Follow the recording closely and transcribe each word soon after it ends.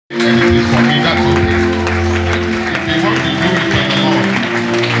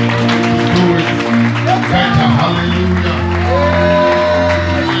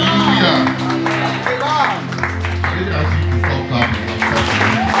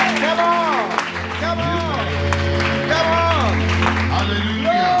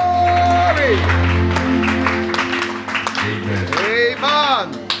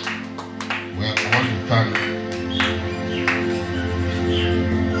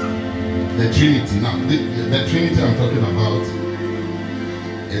the Trinity. Now, the Trinity I'm talking about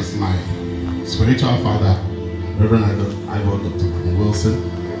is my spiritual father, Reverend Ivor Dr. Wilson.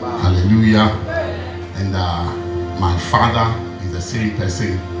 Hallelujah. And my father is the same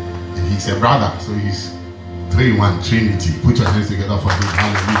person, and he's a brother, so he's 3 in 1 Trinity. Put your hands together for him.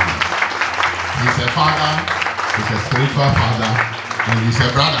 Hallelujah. He's a father, he's a spiritual father, and he's a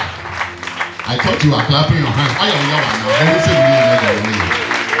brother. I thought you were clapping your hands. I am your now. Hallelujah.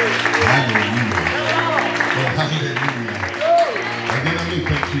 Hallelujah. I didn't mean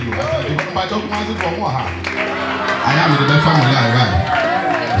to you. I talk myself for more. I am the best family, right?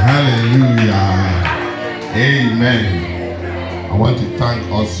 Hallelujah. Amen. I want to thank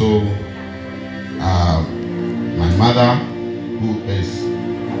also my mother, who is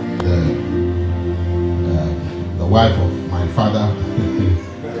the wife of my father.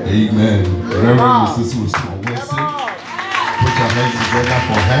 Amen. Reverend Mrs. Wilson. Put your hands together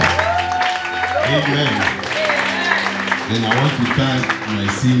for her. Amen. Then I want to thank my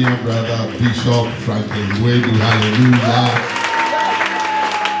senior brother, Bishop Franklin Wedu. Hallelujah.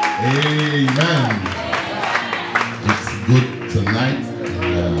 Amen. It's good tonight.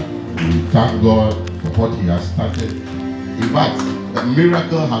 We thank God for what He has started. In fact, the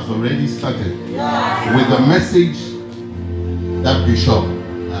miracle has already started with the message that Bishop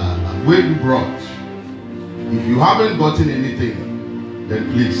Wedu brought. If you haven't gotten anything,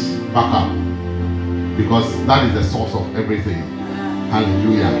 then please back up, because that is the source of everything.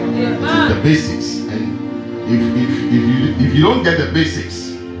 Hallelujah. It's the basics, and if you don't get the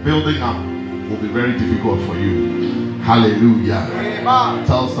basics, building up will be very difficult for you. Hallelujah.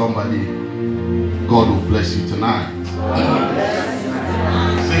 Tell somebody, God will bless you tonight.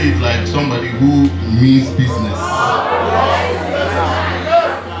 Say it like somebody who means business.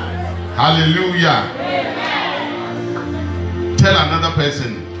 Hallelujah. Tell another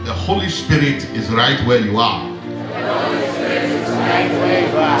person, the Holy Spirit is right where you are.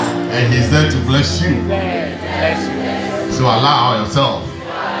 And He's there to bless you. So allow yourself.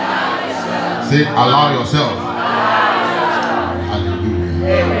 Say, allow yourself.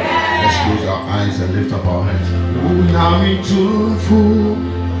 Hallelujah. Let's close our eyes and lift up our hands.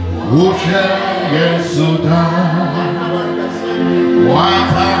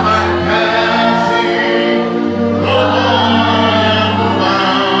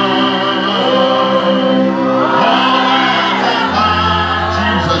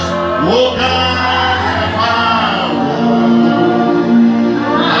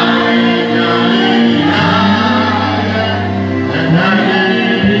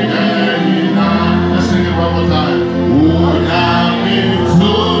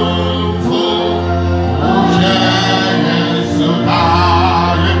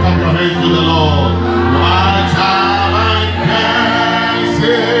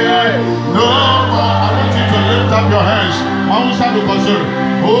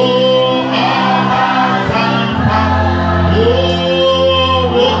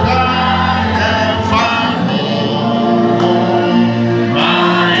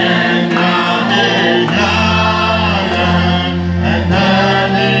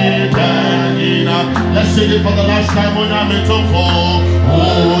 Let's sing it for the last time.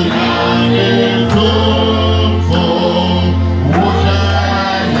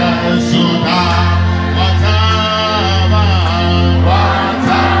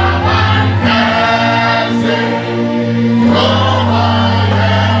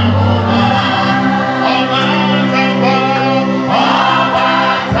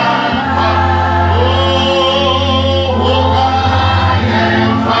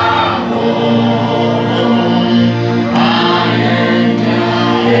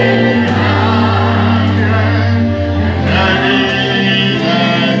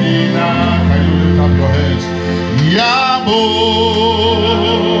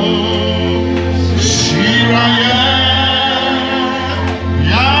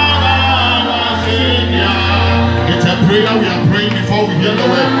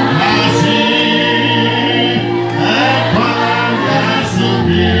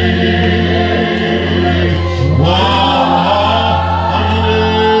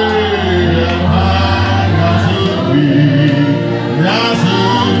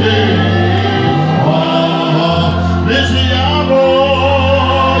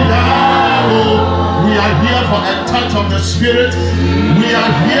 Spirit, we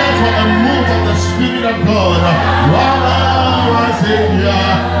are here for a move of the Spirit of God.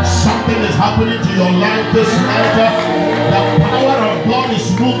 Something is happening to your life this night. The power of God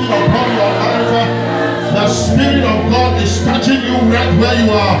is moving upon your life. The Spirit of God is touching you right where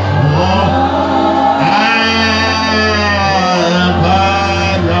you are. Oh.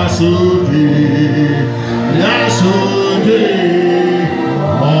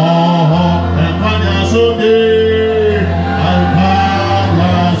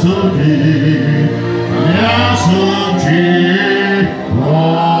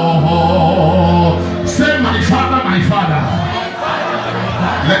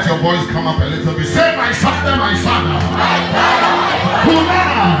 your voice come up a little bit. Say, my Father, my Father.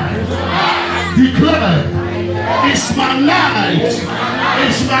 Tonight, declare, it's my night.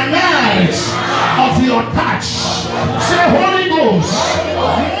 It's my night of your touch. Say, Holy Ghost,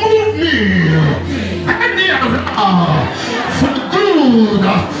 move me. Hand me around for good.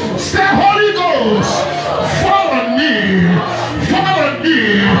 Say, Holy Ghost, follow me. Follow me.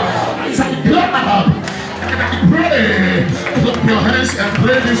 As I grab and I pray. Clap your hands and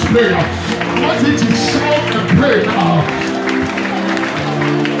pray this prayer. I want you to shout and pray now.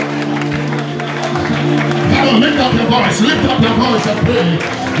 Come on, lift up your voice. Lift up your voice and pray.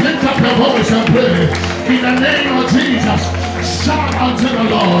 Lift up your voice and pray. In the name of Jesus, shout unto the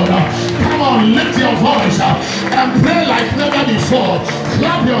Lord. Come on, lift your voice and pray like never before.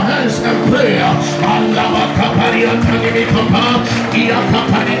 Clap your hands and pray.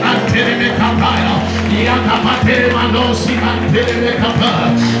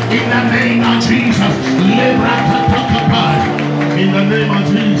 In the name of Jesus. In the name of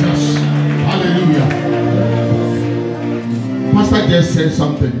Jesus. Hallelujah. Pastor just said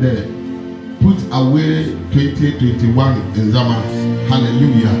something there. Put away 2021 in Zama.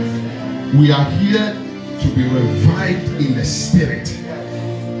 Hallelujah. We are here to be revived in the spirit.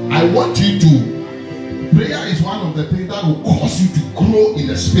 I want you to. Prayer is one of the things that will cause you to grow in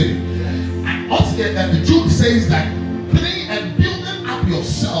the spirit. And also, the Jude says that praying and building up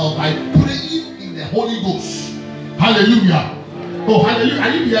yourself by praying in the Holy Ghost. Hallelujah. Oh, hallelujah. Are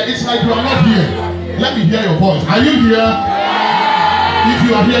you here? It's like you are not here. Let me hear your voice. Are you here? If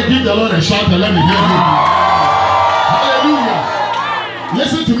you are here, give the Lord a shout and let me hear you. Hallelujah.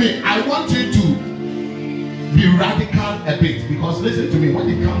 Listen to me. I want you to be radical a bit, because listen to me. When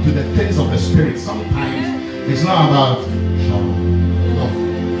it comes to the things of the spirit, sometimes it's not about no.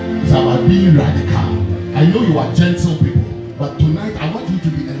 It's about being radical. I know you are gentle people, but tonight I want you to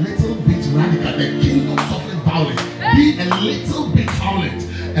be a little bit radical. The kingdom suffering violence. Be a little bit violent,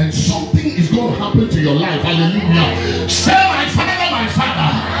 and something is going to happen to your life. Hallelujah. Say, my Father, my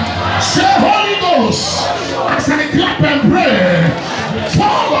Father. Say, Holy Ghost, as I clap and pray,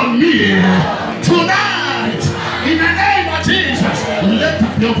 fall on me tonight. In the name of Jesus. Lift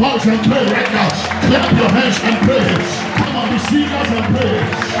up your voice and pray right now. Clap your hands and pray. Come on, be serious and pray.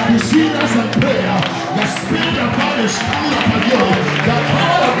 Be serious and pray. The Spirit of God is coming upon you. The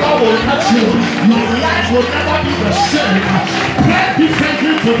power of God will touch you. Your life will never be the same. Pray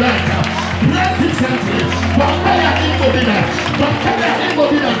differently tonight. Pray differently.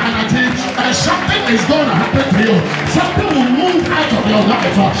 And something is going to happen to you. Something will move out of your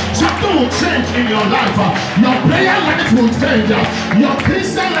life. Something will change in your life. Your prayer life will change. Your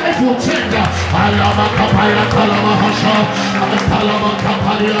Christian life will change.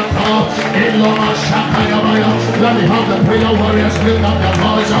 Let me have the prayer warriors lift up their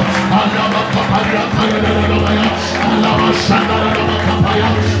voice.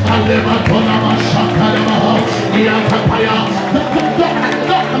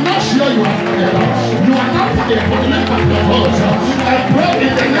 I'm not sure you are tired. You are not tired, but lift up your voice and pray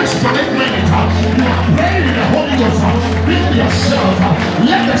in the next 5 minutes. You are praying in the Holy Ghost. Build yourself.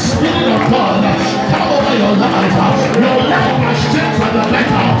 Let the Spirit of God come over your life. Your life must change for the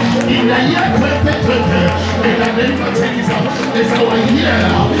better. In the year 2020, in the name of Jesus, is our year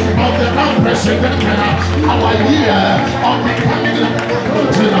of the unprecedented, our year of becoming like a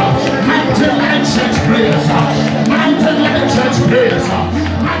mountain light church prayers, mountain light church prayers,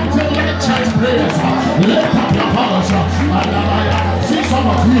 mountain light church prayers. Lift up your voice. See some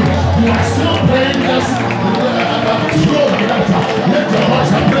of you are still praying this slow like that. Lift your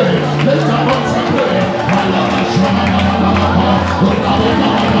voice and pray. Lift your voice and pray.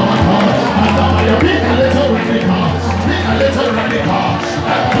 Be a little radical. Be a little radical.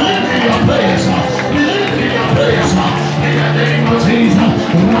 And believe in your prayers. Believe in your prayers. In the name of Jesus.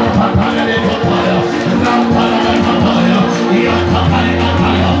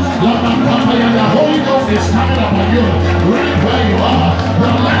 The Holy Ghost is coming upon you right where you are.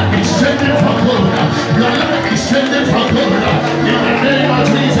 Your life is changing for good. Your life is changing for good. In the name of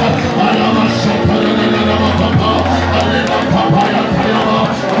Jesus.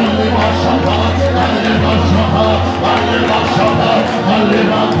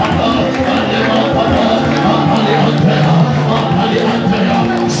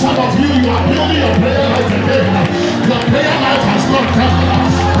 Some of you are building your prayer life again. Your prayer life has gone down.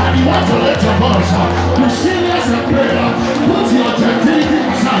 And you want to lift your voice. Be serious and pray. Put your gentility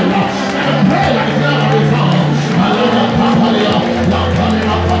aside and pray like never before.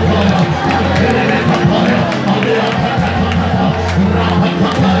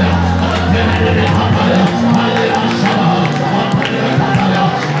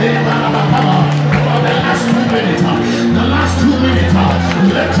 In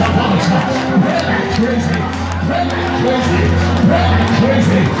Lift your voice. Pray like crazy. Pray like crazy. Pray like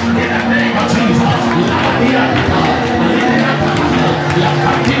crazy. In the name of Jesus.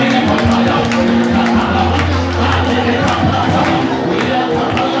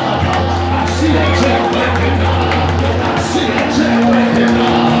 I see a chair working now. I see a chair working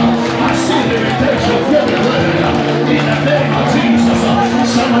now. I see the redemption everywhere. In the name of Jesus.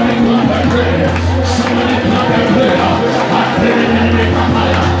 Somebody clap and pray. Somebody clap and pray. I pray in the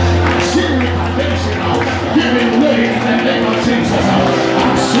papaya. I see redemption now. Giving way in the name of Jesus. I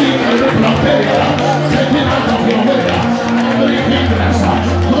see every blockade taking out of your way. Every hindrance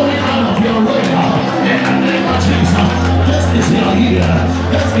going out of your way. In the name of Jesus. This is your year.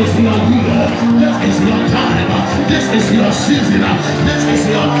 This is your year. This is your time. This is your season. This is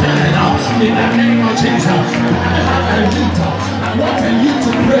your time. In the name of Jesus. I want you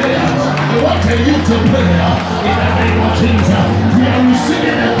to pray. I want you to pray. In the name of Jesus. We are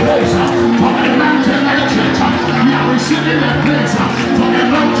receiving a grace from the mountain of the church. We are receiving a grace from the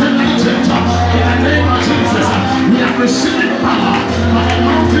mountain of the church. In the name of Jesus. We are receiving power from the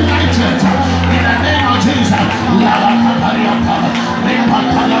mountain of the church. In the name of Jesus.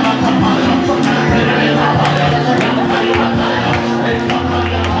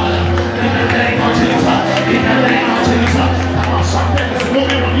 Something is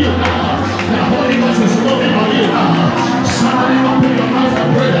moving on you now. The Holy Ghost is moving on you now. Somebody open your mouth for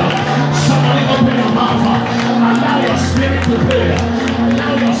prayer. Somebody open your mouth. Allow your spirit to pray.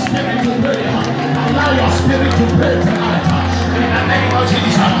 Allow your spirit to pray. Allow your spirit to pray tonight. In the name of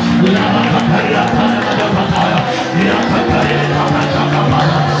Jesus. In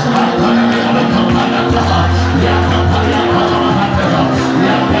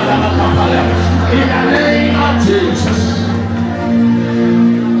the name of Jesus.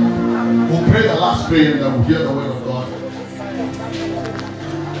 We'll pray the last prayer and then we'll hear the word of God.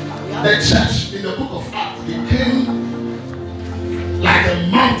 The church in the book of Acts became like a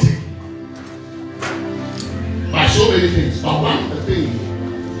mountain by so many things. But one of the things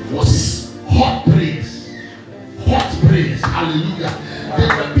was hot praise. Hot praise. Hallelujah.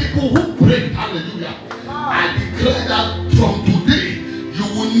 There were people who prayed. Hallelujah. I declare that from today you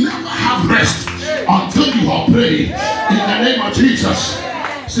will never have rest until you have prayed. In the name of Jesus.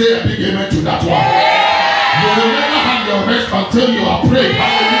 Say a big amen to that one. You will never have your rest until you are praying.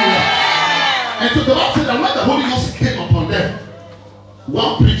 Hallelujah. And so the Bible said that when the Holy Ghost came upon them,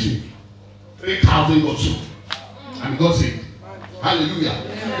 one preaching, 3,000 or so. And God said, hallelujah.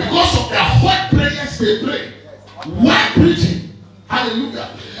 Because of their hot prayers they pray. One preaching, hallelujah.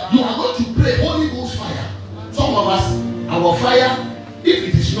 You are going to pray Holy Ghost fire. Some of us, our fire, if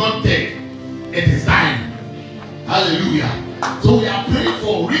it is not dead, it is dying. Hallelujah. So we are praying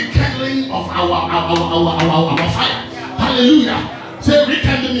for rekindling of our fire. Hallelujah. Say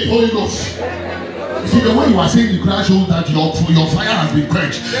rekindle me, Holy Ghost. You see the way you are saying the crash shows that your fire has been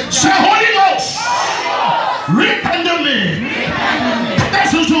quenched. Say Holy Ghost. Rekindle me. That's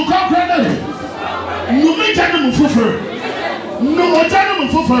what you come credit. No me tell them fufer. No tell them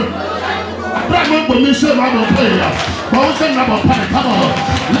fufer. Brother, but me say I'm a player. But we say I'm a player. Come on.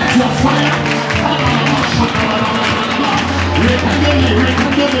 Let your fire. Rekindle me,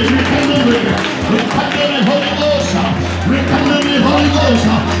 Holy Ghost. Rekindle me, Holy Ghost.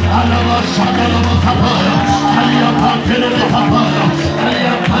 Alaba Shadalaba Kapaya. Aliyapa Kelele Kapaya.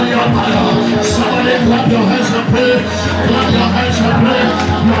 Aliyapa. Somebody clap your hands and pray. Clap your hands and pray.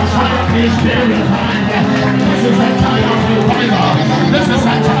 Your fire is being revived. This is a time of revival. This is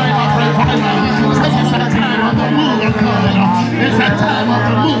a time of revival. This is a time of the move of God. It's a time of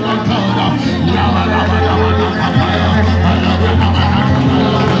the move of God. Lava Lava Lava Kapaya.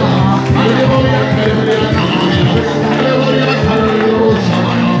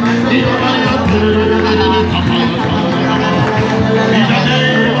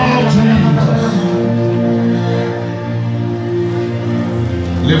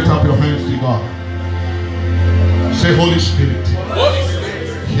 Lift up your hands to God. Say, Holy Spirit,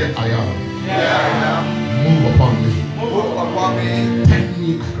 here I am. Move upon me. Turn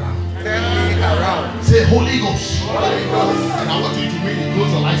me around. Say, Holy Ghost. And I want you to really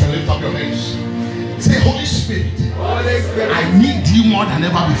close your eyes and lift up your hands. Say, Holy Spirit, I need you more than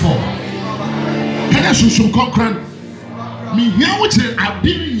ever before. Can I show concrete? Me here with you, I've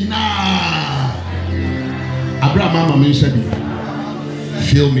been in Abraham, Mama, me said,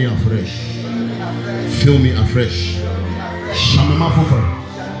 fill me afresh. Fill me afresh. Shamema Fuffer.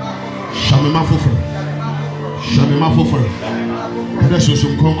 Shamema Fuffer. Shamema Fuffer. Can I show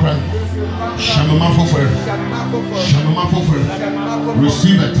some concrete? Shamema Fuffer. Shamema Fuffer.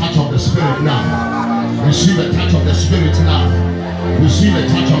 Receive a touch of the Spirit now. Receive a touch of the Spirit now. Receive the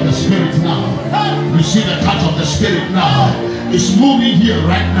touch of the Spirit now. Receive the touch of the Spirit now. It's moving here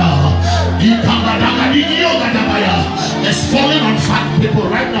right now. It's falling on 5 people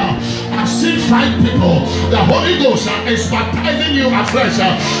right now. I've seen 5 people. The Holy Ghost is baptizing you afresh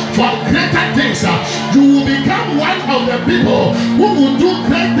for greater things. You will become one of the people who will do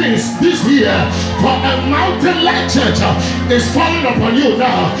great things this year. For a mountain-like church is falling upon you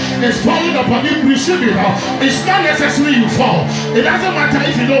now. It's falling upon you. Receive it. It's not necessary you fall. It doesn't matter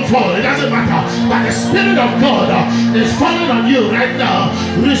if you don't fall. It doesn't matter. But the Spirit of God is falling on you right now.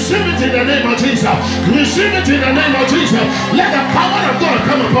 Receive it in the name of Jesus. Receive it in the name of Jesus. Let the power of God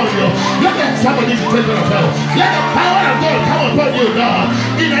come upon you. Somebody to take it of hell. Let the power of God come upon you now.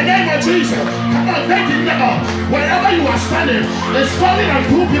 In the name of Jesus. Come on, take it now. Wherever you are standing, it's falling on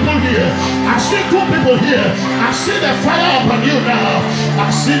 2 people here. I see 2 people here. I see the fire upon you now. I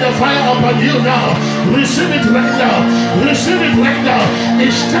see the fire upon you now. Receive it right now. Receive it right now.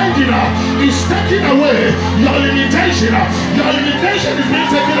 It's changing now. It's taking away your limitation. Your limitation is being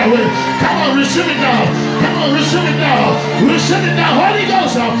taken away. Come on, receive it now. Come on, receive it now. Receive it now. Holy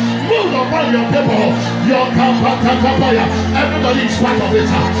Ghost, move upon your people. Your kapaya. Everybody is part of it.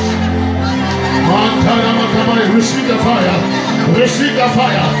 Receive the fire. Receive the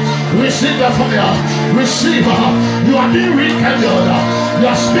fire. Receive the fire. Receive. You are being rekindled.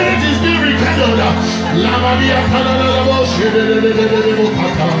 Your spirit is being rekindled.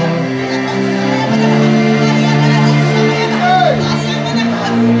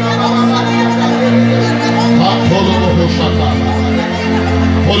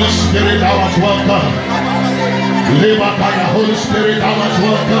 Holy Spirit, thou art welcome. Holy Spirit, thou art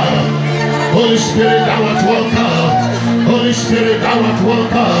welcome. Holy Spirit, thou art welcome. Holy Spirit, thou art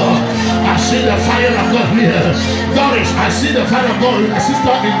welcome. I see the fire of God here. Doris, I see the fire of God. My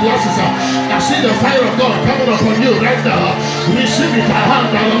sister in glasses. I see the fire of God coming upon you right now. Receive it.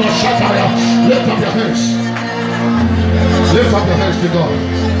 Lift up your hands. Lift up your hands to God.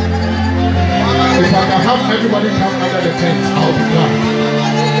 If I can have everybody come under the tent, I'll be glad.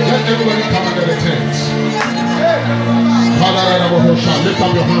 Let everybody come under the tent. Lift up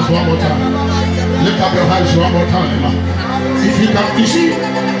your hands one more time. Lift up your hands one more time. If you can, you see,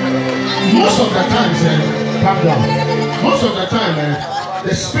 most of the time, calm down. Most of the time,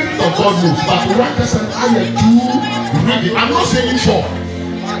 the Spirit of God moves, but one person I am too ready. I'm not saying for.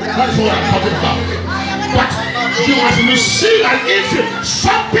 That's what I'm talking about. But you must receive an if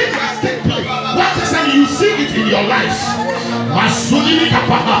something has taken place. One person you see it in your life. Masudini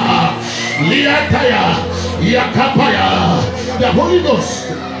kapaha, liataya, yakapaya. The Holy Ghost.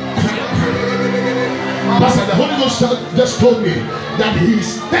 Pastor, the Holy Ghost just told me that He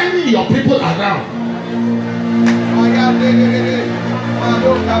is turning your people around.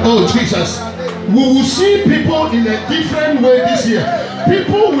 Oh Jesus, we will see people in a different way this year.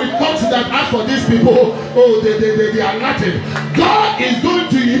 People will thought that as for these people, oh, they are nothing. God is going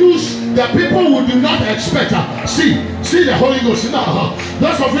to use the people who do not expect. See the Holy Ghost now.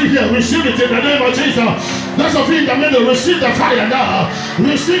 Those of you here, receive it in the name of Jesus. Those of you in the middle, receive the fire now.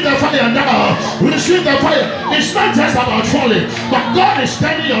 Receive the fire now. Receive the fire. It's not just about falling, but God is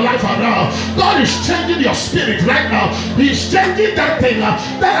turning your life around. God is changing your spirit right now. He's changing that thing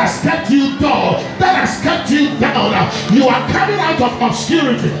that has kept you dull, that has kept you down. You are coming out of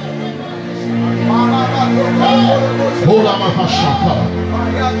obscurity.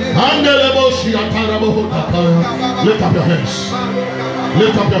 Lift up your hands.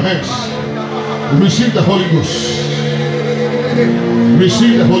 Lift up your hands. Receive the Holy Ghost.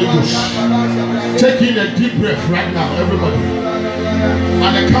 Receive the Holy Ghost. Take in a deep breath right now, everybody.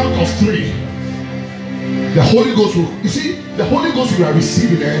 On the count of 3. The Holy Ghost will, you see, the Holy Ghost you are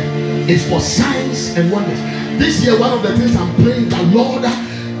receiving is for signs and wonders. This year, one of the things I'm praying that Lord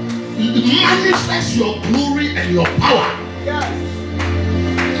manifest your glory and your power.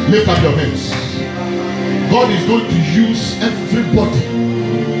 Lift up your hands. God is going to use everybody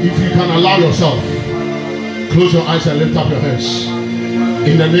if you can allow yourself. Close your eyes and lift up your hands.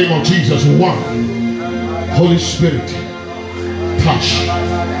 In the name of Jesus, 1. Holy Spirit, touch.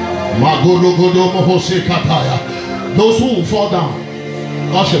 Those who will fall down,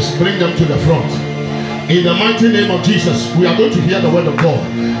 ushers, bring them to the front. In the mighty name of Jesus, we are going to hear the word of God.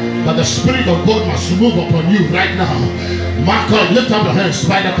 But the Spirit of God must move upon you right now. My God, lift up your hands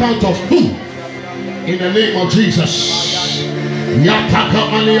by the count of 2. In the name of Jesus.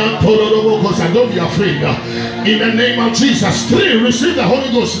 Don't be afraid. In the name of Jesus. 3, receive the Holy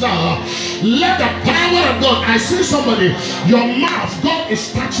Ghost now. Let the power of God. I see somebody, your mouth, God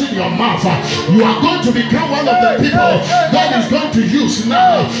is touching your mouth. You are going to become one of the people God is going to use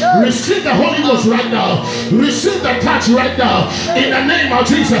now. Receive the Holy Ghost right now. Receive the touch right now. In the name of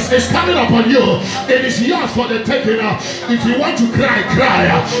Jesus, it's coming upon you. It is yours for the taking. If you want to cry, cry.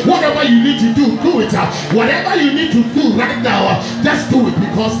 Whatever you need to do, do it. Whatever you need to do right now, just do it,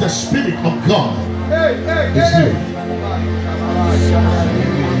 because the Spirit of God is here.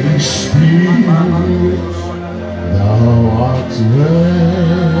 Spirit, thou art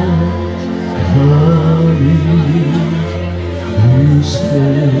welcome in this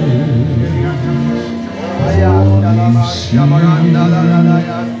place. Holy Spirit,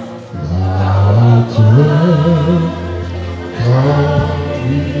 thou art welcome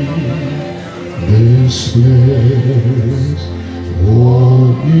in this place.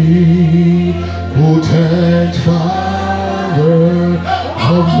 Omnipotent Father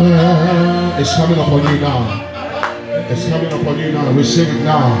of man. It's coming upon you now. It's coming upon you now. Receive it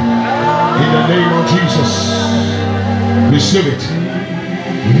now. In the name of Jesus. Receive it.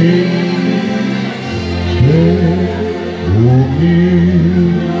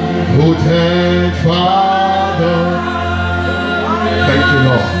 Omnipotent Father. Thank you,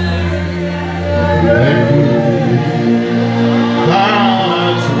 Lord. Thank you.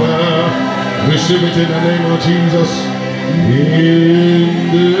 That's well. Receive it in the name of Jesus.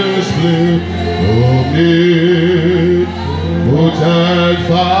 In this place, omnipotent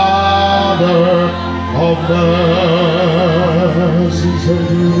Father of mercies and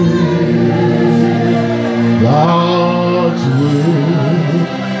grace, God's will,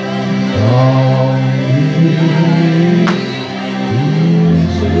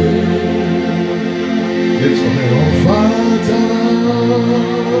 it's a Father.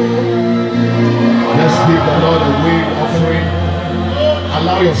 Let's give the Lord a wave offering.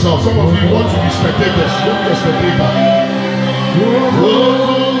 Allow yourself. Some of you want to be spectators. Don't be a spectator. Oh,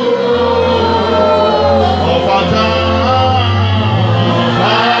 Father.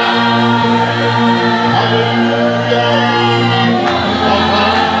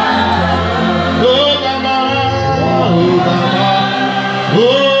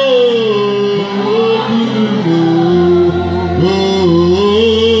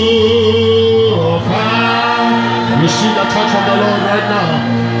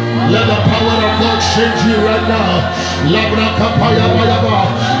 Let the power of God change you right now.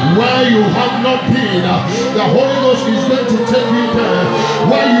 Where you have not been, the Holy Ghost is going to take you there.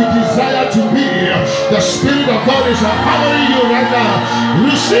 Where you desire to be, the Spirit of God is empowering you right now.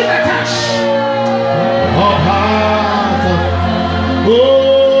 Receive a touch of heart.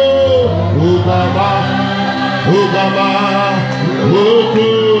 Oh, Baba, oh, Baba,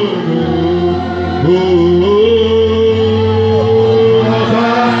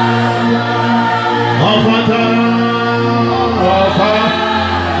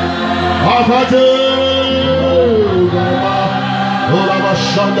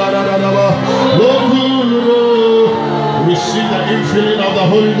 receive the infilling of the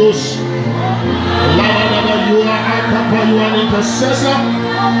Holy Ghost. You are an intercessor.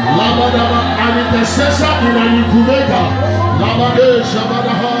 An intercessor in an incubator.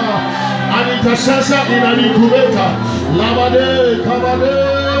 An intercessor in an incubator.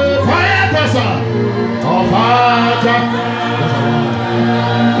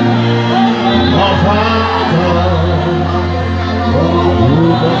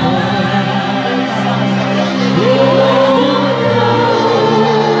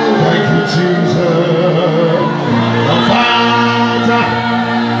 Thank you, Jesus.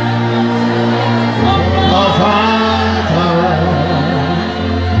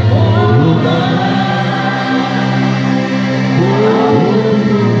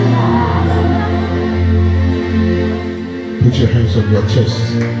 Put your hands on your chest.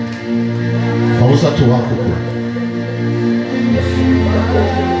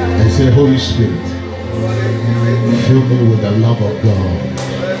 And say, Holy Spirit, fill me with the love of God.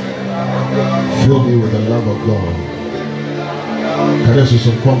 Fill me with the love of God. Can I see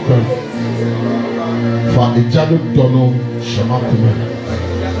some concrete? For a janet dono shamakuma.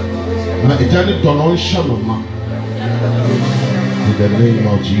 Na a janet dono shamama. In the name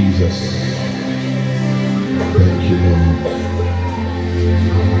of Jesus. Thank you, Lord.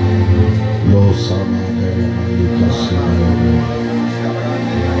 Lord,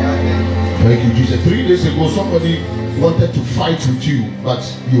 thank you, Jesus. 3 days ago, somebody wanted to fight with you, but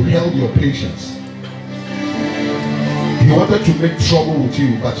you held your patience. He wanted to make trouble with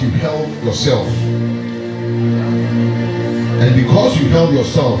you, but you held yourself. And because you held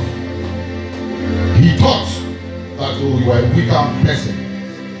yourself, he thought that you were a weaker person.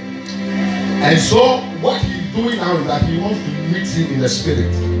 And so what he's doing now is that he wants to meet you in the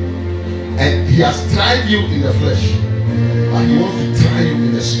spirit. And he has tried you in the flesh, but he wants to try you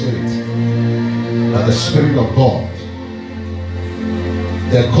in the spirit. That the spirit of God,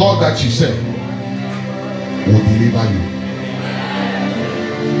 the God that you serve, will deliver you.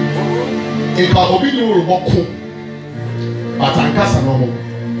 If I obey you, will walk home. But I can't know.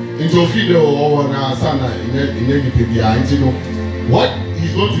 Into video or what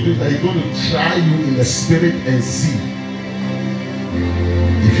he's going to do is that he's going to try you in the spirit and see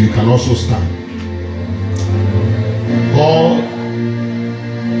if you can also stand. God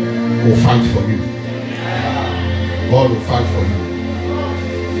will fight for you. God will fight for you.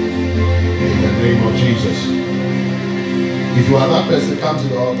 In the name of Jesus. If you are that person, come to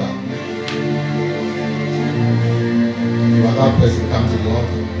the altar. If you are that person, come to the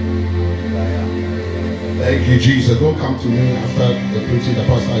altar. Thank you, Jesus. Don't come to me after the preaching. The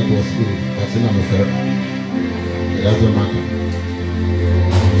pastor it was good. That's in my fair. It doesn't matter.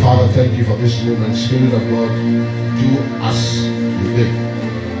 Father, thank you for this moment. Spirit of God, do as you did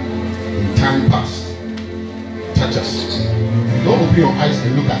in time past. Touch us. Don't open your eyes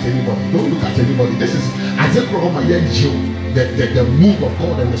and look at anybody. Don't look at anybody. This is as if the move of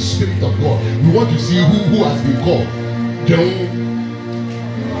God and the Spirit of God. We want to see who has been called.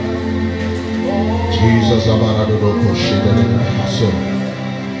 Jesus,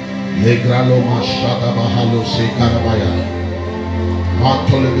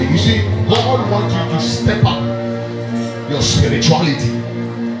 you see, God wants you to step up your spirituality.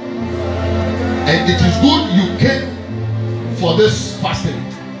 And it is good you came for this fasting.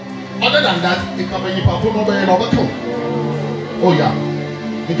 Other than that, oh yeah,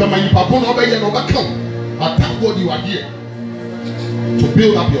 but thank God you are here to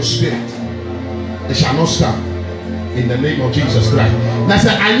build up your spirit. It shall not stand in the name of Jesus Christ. Now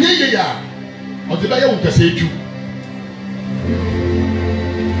say, I need you.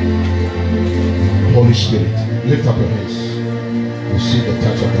 Holy Spirit, lift up your hands. Receive the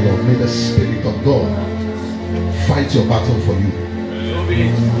touch of the Lord. May the Spirit of God fight your battle for you.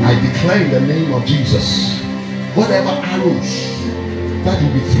 I declare in the name of Jesus, whatever arrows that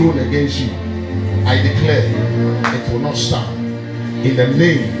will be thrown against you, I declare it will not stand. In the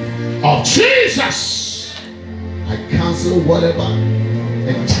name of Jesus, I cancel whatever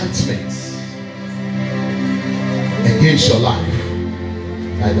enchantments against your life.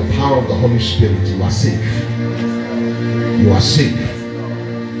 By the power of the Holy Spirit, you are safe. You are safe.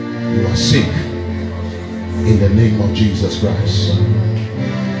 You are safe. In the name of Jesus Christ.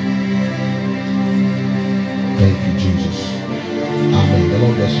 Thank you, Jesus. Amen. The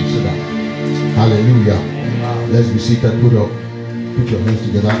Lord bless you. Sit down. Hallelujah. Let's be seated. Put your hands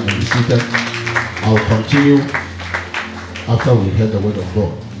together and be seated. I will continue after we heard the word of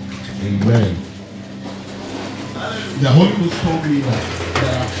God. Amen. The Holy Ghost told me that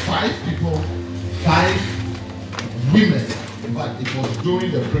there are 5 people, 5 women, but it was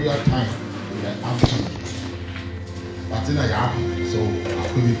during the prayer time that afternoon. But in a so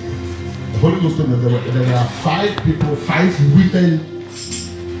the Holy Ghost told me that there are 5 people, 5 women.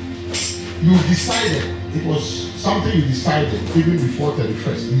 You decided, it was something you decided even before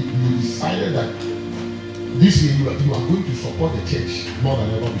 31st. You decided that this year you are going to support the church more than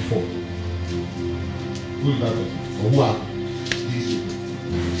ever before. Who is that? Or who are these people?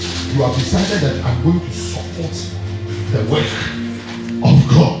 You have decided that I'm going to support the work of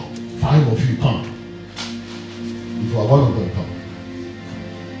God. 5 of you come. If you are one of them, come.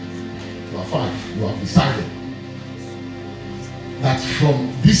 You are 5. You have decided that from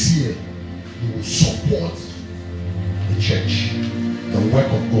this year you will support the church, the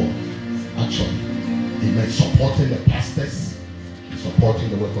work of God. Actually, amen. Supporting the pastors, supporting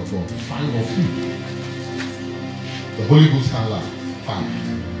the work of God. 5 of you. The Holy Ghost can laugh. 5.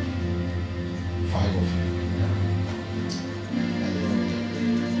 5 of you.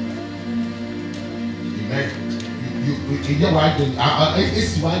 Amen. You know why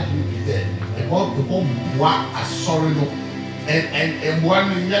it's why you be there. About what a sorry no. And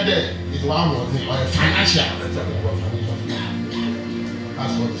one there is one more thing, or financial.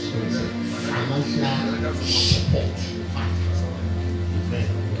 That's what the Spirit said. Financial support. Amen.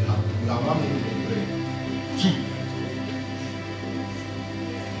 You have 1 minute to pray. 2.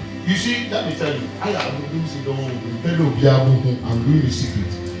 You see, let me tell you, I am doing I'm doing the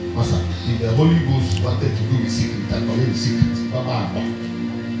secret. Master, if the Holy Ghost wanted to do the secret, I call it the secret. Baba,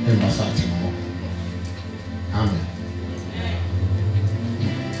 and Master, amen.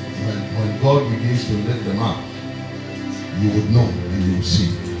 When God begins to lift them up, you would know and you will see.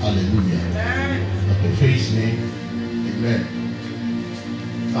 Hallelujah. Okay, face me. Amen.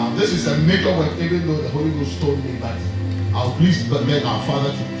 Now, this is a major work, even though the Holy Ghost told me that I'll please beg our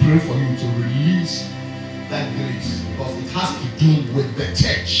Father to pray for you to release that grace, because it has to do with the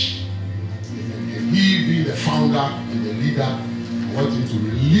church. He being the founder and the leader, I want him to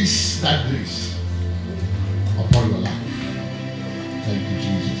release that grace upon your life. Thank you,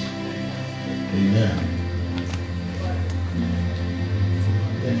 Jesus. Amen.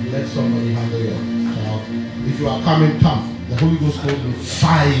 Let somebody handle your child. If you are coming, come. The Holy Ghost told me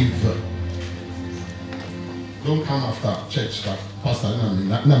 5. Don't come after church, that Pastor.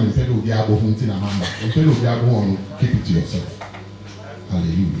 Keep it to yourself.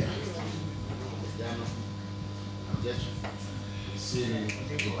 Hallelujah. I'm just seeing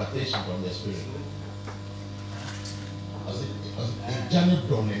impartation from the Spirit. A Janet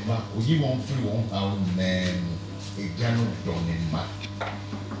Donema, we won't free 1,000 a Janet Donema.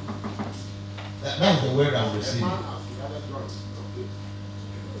 That's the word I'm receiving.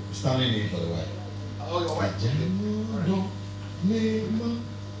 Standing in for the while.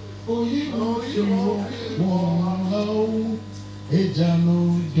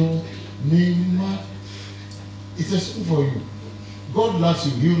 It's a song for you. God loves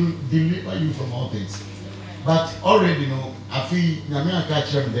you. He will deliver you from all things. But already, I feel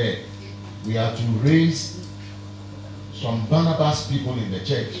there. We have to raise some Barnabas people in the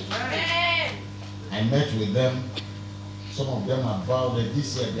church. I met with them. Some of them have vowed that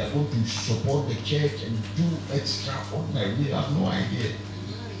this year they are going to support the church and do extraordinary. You have no idea.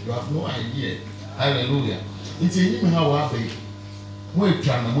 You have no idea. Hallelujah. It's a new how happy. We're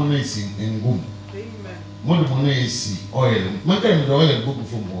trying to money in gum. More money is oil. Man can the oil book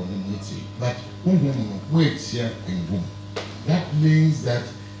from morning, but wait here in gum. That means that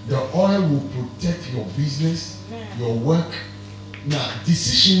the oil will protect your business, your work. Now,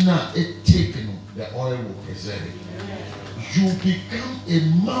 decision now it taken, the oil will preserve it. You become a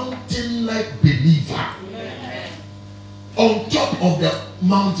mountain-like believer on top of the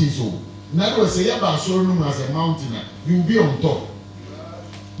mountains. In other words, say about Solomon as a mountain, you will be on top.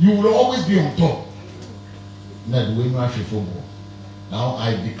 You will always be on top. Now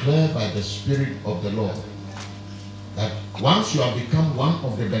I declare by the Spirit of the Lord that once you have become one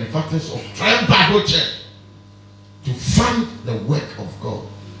of the benefactors of Triumph Bible Church, to fund the work of God,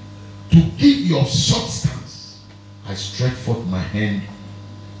 to give your substance, I stretch forth my hand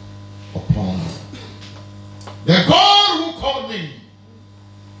upon you. The God who called me,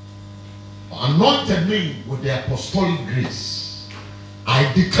 anointed me with the apostolic grace,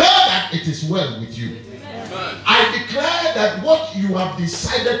 I declare that it is well with you. I declare that what you have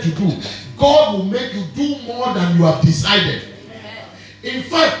decided to do, God will make you do more than you have decided. In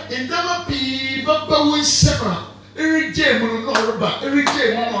fact, in never be money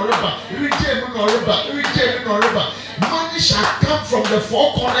shall come from the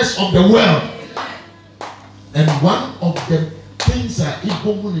four corners of the world. And one of the things that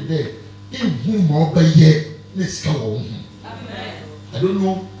money there, in whom I don't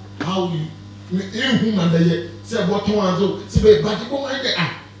know how you in whom and the say what you want to say, but you go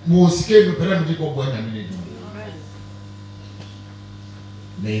most came to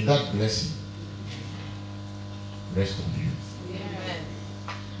may that blessing rest on you. Amen.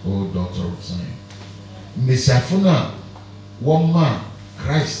 Oh, daughter of Zion. Messiafuna, one man,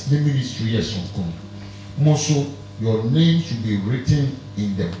 Christ, the ministry, yes, also, your name should be written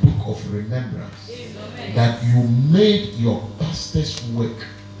in the book of remembrance. Amen. That you made your pastor's work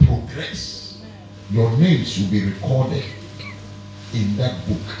progress. Your name should be recorded in that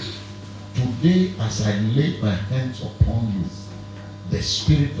book. Today, as I lay my hands upon you, the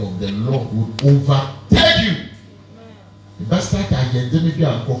Spirit of the Lord will overtake you. That's like I get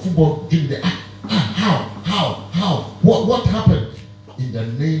football dream the how what happened? In the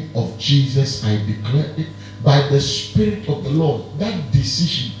name of Jesus, I declare it by the Spirit of the Lord. That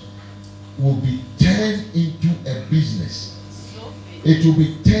decision will be turned into a business. It will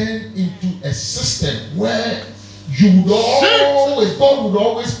be turned into a system where you would always, God would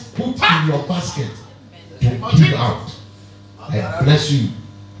always put in your basket to give out. I bless you,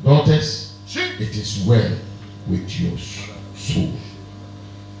 daughters. It is well with your soul.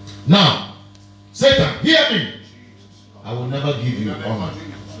 Now, Satan, hear me. I will never give you honor.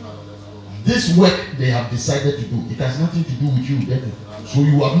 This work they have decided to do, it has nothing to do with you, devil. So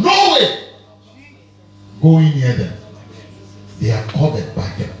you have no way going near them. They are covered by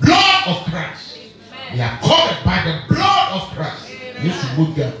the blood of Christ. They are covered by the blood of Christ.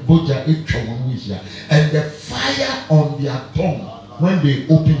 And the fire on their tongue, when they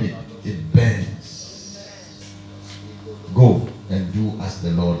open it, it burns. Go and do as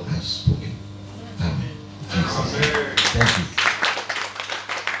the Lord has spoken. Amen. Jesus. Thank you.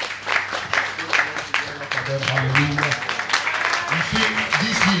 Hallelujah. You see,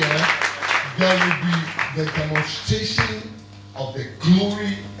 this year, there will be the demonstration of the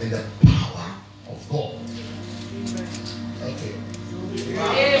glory and the power of God. Okay. I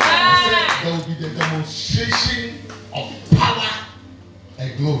said there will be the demonstration of power and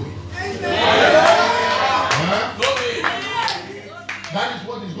glory. Huh? That is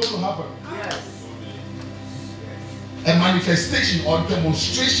what is going to happen. A manifestation or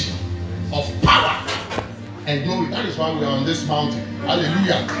demonstration of power and glory. That is why we are on this mountain.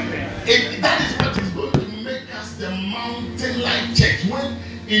 Hallelujah. That is what is going to make us the mountain-like church. When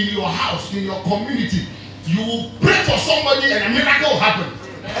in your house, in your community, you will pray for somebody and a miracle will happen.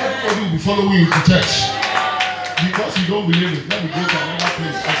 Everybody will be following you to church. Because you don't believe it, let me go to another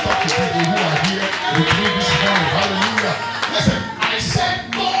place. I talk to people who are here with me this morning. Hallelujah. Listen, I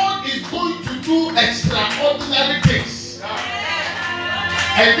said God is going to do extraordinary things.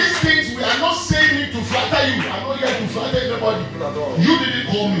 And these things, we are not saying it to flatter you. I'm not here to flatter anybody. You didn't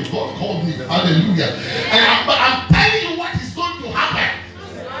call me. God called me. Hallelujah. And I'm telling you what is going to happen.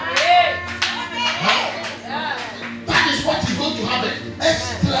 That is what is going to happen.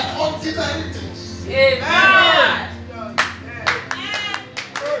 Extraordinary things. Amen.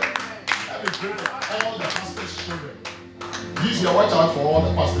 Let me pray for all the pastor's children. This year, watch out for all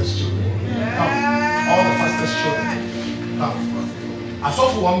the pastor's children. Come. All the pastor's children. Come. I saw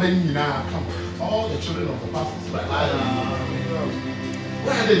for one man now. Come. All the children of the pastors. Where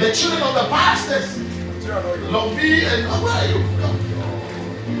are they? The children of the pastors. Lovey and where are you? Come.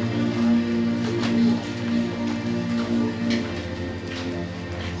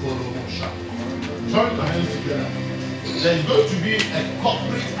 Join your hands together. There is going to be a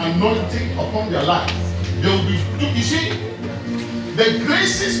corporate anointing upon their lives. They will be, you see, the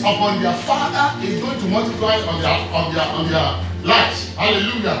graces upon their father is going to multiply on their lives.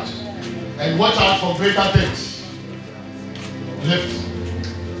 Hallelujah. And watch out for greater things. Lift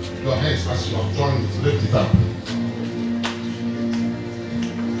your hands as you have joined. Lift it up.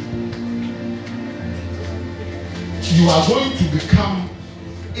 You are going to become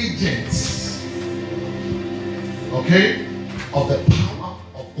agents, okay, of the power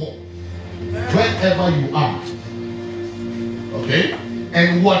of God wherever you are, okay,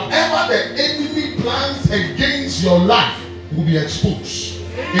 and whatever the enemy plans against your life will be exposed.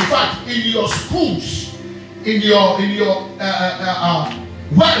 In fact, in your schools, in your where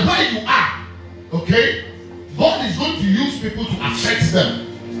you are, okay, God is going to use people to affect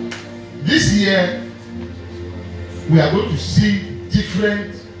them. This year, we are going to see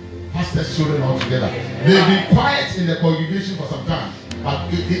different pastors' children all together. They've been quiet in the congregation for some time,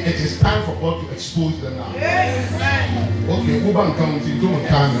 but it is time for God to expose them now. Okay, go back and come to don't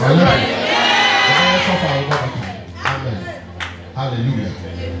come. Amen. Hallelujah.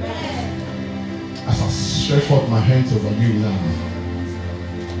 As I stretch forth my hands over you now,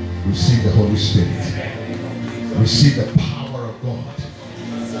 receive the Holy Spirit. Receive the power of God.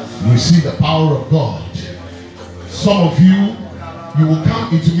 Receive the power of God. Some of you will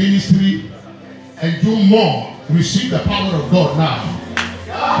come into ministry and do more. Receive the power of God now.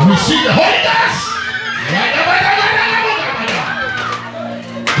 Receive the Holy Ghost.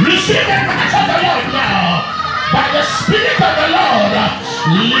 Receive the touch of the Lord now. By the Spirit of the Lord.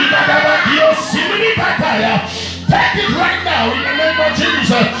 Take it right now in the name of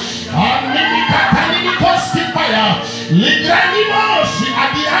Jesus.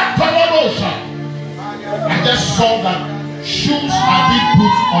 I just saw that shoes are being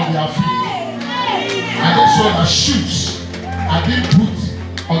put on their feet. I just saw that shoes are being put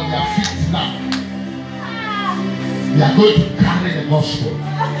on their feet now. They are going to carry the gospel.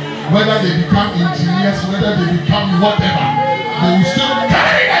 Whether they become engineers, whether they become whatever, they will still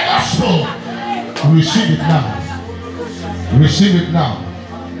carry the gospel. Receive it now. Receive it now.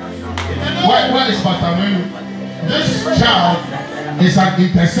 Where is Pastor Menu? This child is an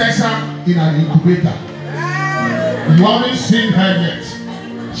intercessor in an incubator. You haven't seen her yet.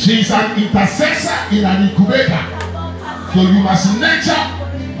 She is an intercessor in an incubator. So you must nurture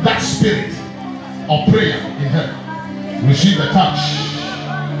that spirit of prayer in her. Receive the touch.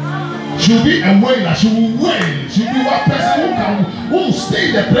 She will be a wailer. She will wail. She will be one person who will stay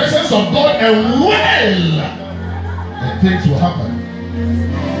in the presence of God and wail. And things will happen.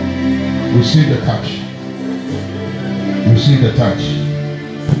 Receive the touch. Receive the touch.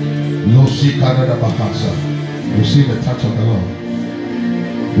 No see Canada Bahasa. Receive the touch of the Lord.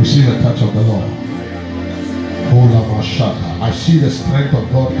 Receive the touch of the Lord. I see the strength of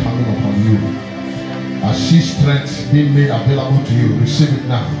God coming upon you. I see strength being made available to you. Receive it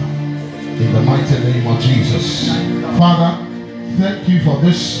now. In the mighty name of Jesus. Father, thank you for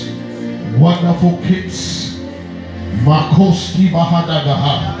this wonderful kids Makoski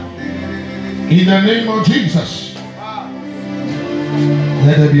Bahadagaha. In the name of Jesus,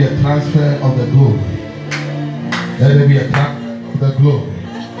 let there be a transfer of the glory. Let there be a transfer of the glory.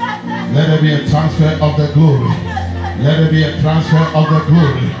 Let there be a transfer of the glory. Let there be a transfer of the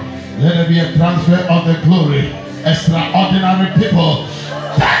glory. Let there be a transfer of the glory. Extraordinary people,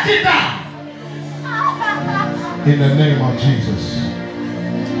 take it down. In the name of Jesus.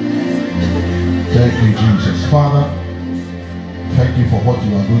 Thank you, Jesus. Father, thank you for what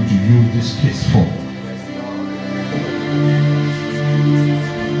you are going to use this case for.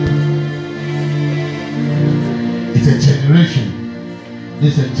 It's a generation.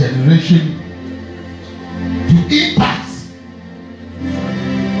 It's a generation to impact.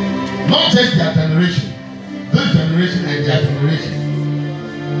 Not just their generation. This generation and their generation.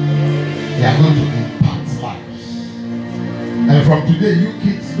 They are going to impact lives. And from today, you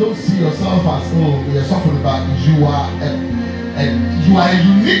kids don't see yourself as, oh, you're suffering about. You are a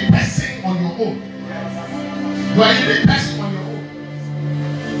unique person on your own. You are a unique person on your own.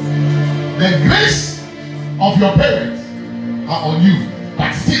 The grace of your parents are on you,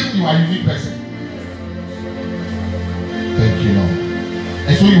 but still you are a unique person. Thank you, Lord.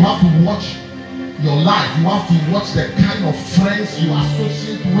 And so you have to watch your life. You have to watch the kind of friends you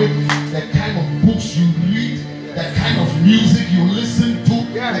associate with, the kind of books you read, the kind of music you listen to,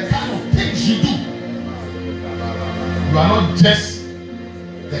 the kind of things you do. You are not just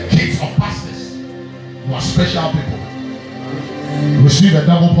the kids of pastors. You are special people. Receive a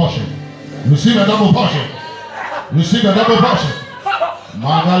double portion. Receive a double portion. Receive a double portion.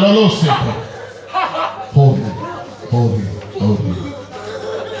 Magalolo Seke. Hold me. Hold me. Hold me.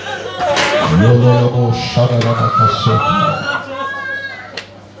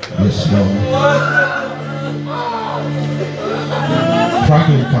 Yes, Lord.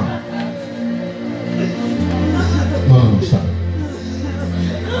 Franklin, come. No, stop.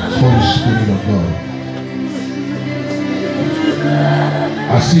 Holy Spirit of God.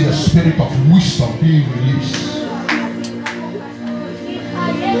 I see the spirit of wisdom being released.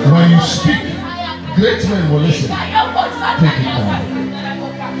 When you speak, great men will listen. Take it down.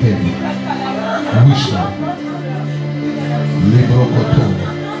 Take it. Wisdom. Librokoto.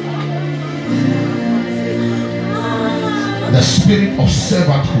 The spirit of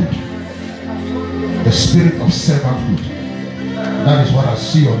servanthood. The spirit of servanthood. That is what I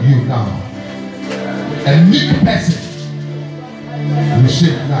see on you now. A meek person.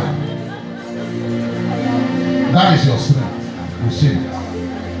 Receive it now. That is your strength. Receive it.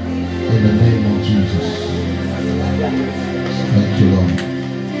 In the name of Jesus. Thank you, Lord.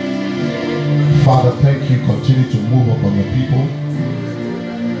 Father, thank you. Continue to move upon your people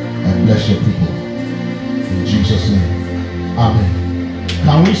and bless your people. In Jesus' name. Amen.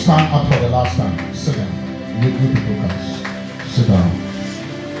 Can we stand up for the last time? Sit down. You people guys. Sit down.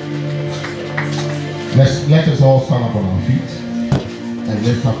 Let us all stand up on our feet and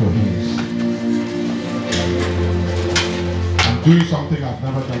lift up your hands. I'm doing something I've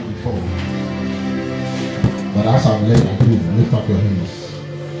never done before. But as I'm led, I do. Lift up your hands.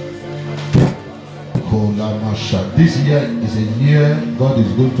 This year is a year God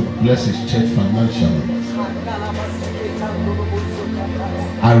is going to bless His church financially.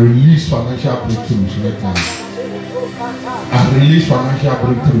 I release financial breakthroughs right now. I release financial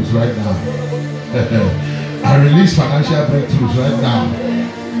breakthroughs right now. I release financial breakthroughs right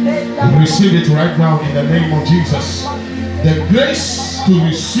now. Receive it right now in the name of Jesus. The grace to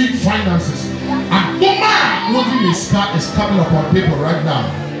receive finances. And moving is coming upon people right now.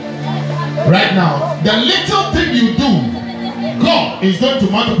 Right now. The little thing you do, God is going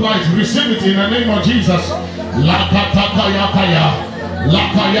to multiply it. Receive it in the name of Jesus.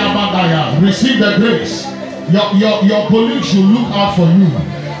 Receive the grace. Your colleagues should look out for you,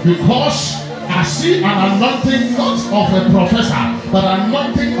 because I see an anointing not of a professor, but an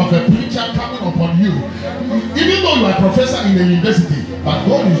anointing of a preacher coming upon you. Even though you are a professor in the university, but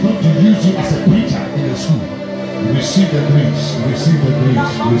God is going to use you as a preacher in the school. Receive the grace, receive the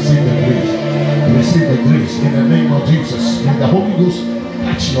grace, receive the grace, receive the grace in the name of Jesus. May the Holy Ghost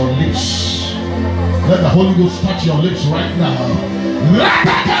touch your lips. Let the Holy Ghost touch your lips right now.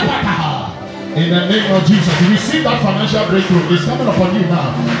 In the name of Jesus, receive that financial breakthrough. It's coming upon you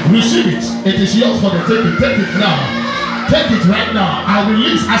now. Receive it. It is yours for the taking. Take it now. Take it right now. I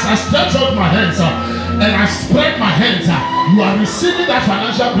release as I stretch out my hands and I spread my hands. You are receiving that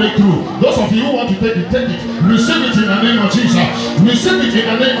financial breakthrough. Those of you who want to take it, take it. Receive it in the name of Jesus. Receive it in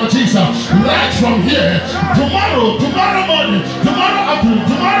the name of Jesus. Right from here, tomorrow morning, tomorrow afternoon,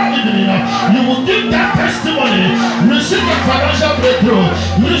 tomorrow evening, You will give that testimony. Receive a financial breakthrough.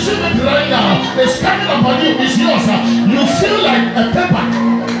 Receive it right now. It's coming upon you. It's yours. You feel like a paper.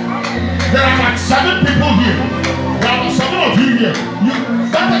 There are like 7 people here. There are 7 of you here.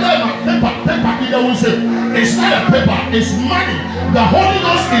 Paper. It's not a paper. It's money. The Holy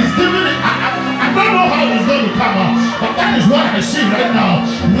Ghost is giving it. I don't know how it's going to come out, but that is what I see right now.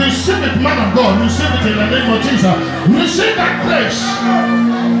 Receive it, man of God. Receive it in the name of Jesus. Receive that grace.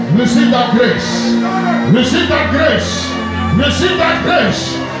 Receive that grace. Receive that grace. Receive that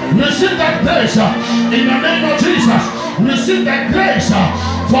grace. Receive that grace in the name of Jesus. Receive that grace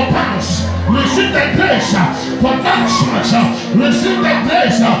for pounds. Receive that grace for actions. Receive that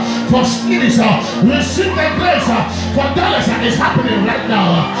grace for skills. Receive that grace for dollars. It's happening right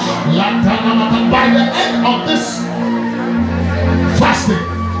now. By the end of this fasting,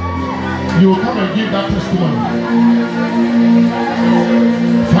 you will come and give that testimony.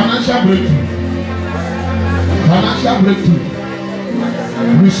 Financial breakthrough. Financial breakthrough.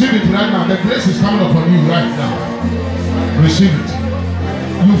 Receive it right now. The grace is coming upon you right now. Receive it.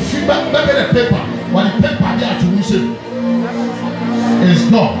 You feel back the paper. When the paper there to receive is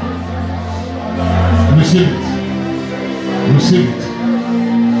gone. Receive it. Receive it.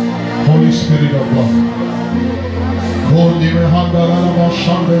 Holy Spirit of God. Holy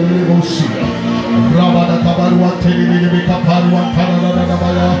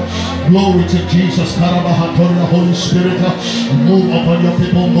glory to Jesus. Holy Spirit, move upon your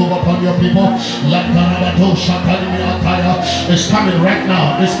people, move upon your people. It's coming right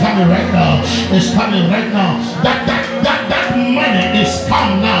now. It's coming right now. It's coming right now. That money is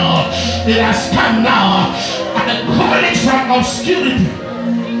come now. It has come now. And call it from obscurity.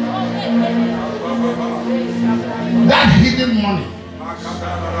 That hidden money,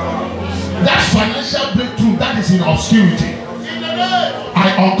 that financial breakthrough that is in obscurity, I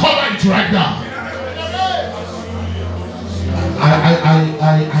uncover it right now.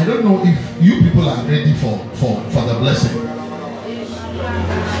 I don't know if you people are ready for the blessing.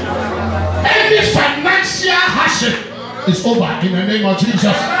 Any financial hardship is over in the name of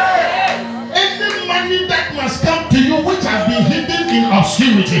Jesus. Any money that must come to you which has been hidden in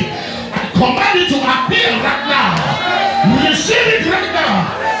obscurity, I command it to appear right now. Receive it right now.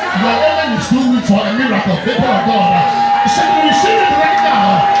 Your enemy is too weak for a miracle. People of God, I said receive it right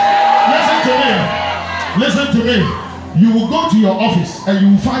now. Listen to me. You will go to your office and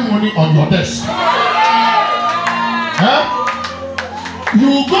you will find money on your desk. You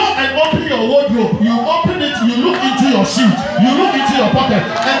will go and open your wardrobe. You open it, you look into your suit, you look into your pocket,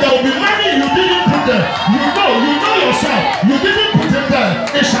 and there will be money you didn't put there. You know yourself. You didn't put it there.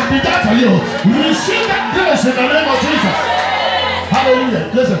 It shall be done for you. Receive that grace in the name of Jesus.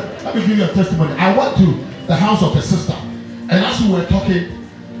 Hallelujah. Listen, let me give you a testimony. I went to the house of a sister, and as we were talking,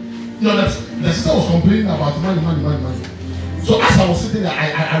 the sister was complaining about money. So as I was sitting there,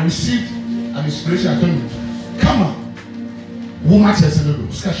 I received an inspiration. I told me, come on. Woman says,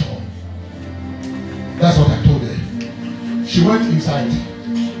 schedule. That's what I told her. She went inside,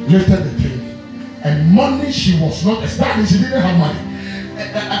 lifted the tray, and money she was not expecting. She didn't have money.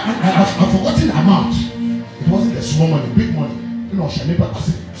 I've forgotten the amount. It wasn't a small money, big money. You know, she never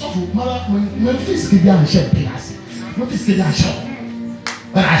asked. So, when face give you a share,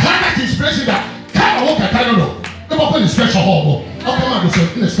 but I had that inspiration that come and walk at Canada. Come up in a special hall. I'll come out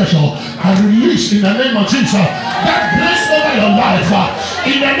in a special hall. I release in the name of Jesus that grace over your life.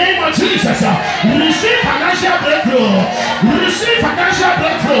 In the name of Jesus, receive financial breakthrough. Receive financial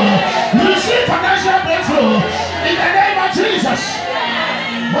breakthrough. Receive financial breakthrough. In the name of Jesus.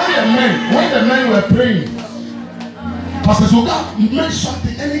 When the men were praying, Pastor Zoga made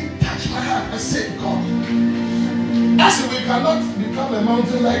something and he touched my heart. I said, God, I said, we cannot become a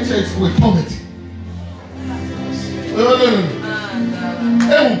mountain like church with poverty. No.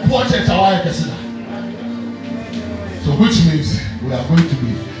 Poor church, so which means we are going to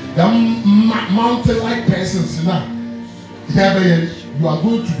be the mountain-like persons now. You are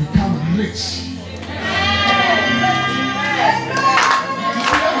going to become rich.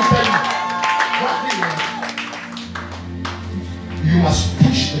 You must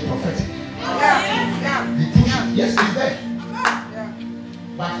push the prophetic. You push it. Yes, it's there.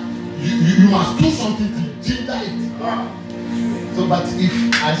 But you must do something to ginger it. So, but if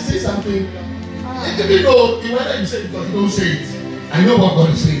I say something, even though whether you say it or you don't say it, I know what God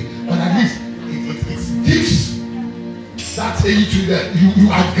is saying. But at least it gives that saying to them.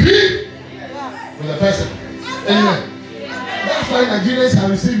 You agree with the person. Anyway, that's why Nigerians have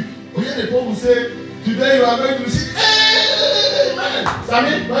received. We hear the people who say, today you are going to receive. Amen.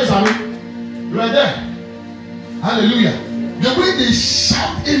 Sammy, where is Sammy? You are there. Hallelujah. The way they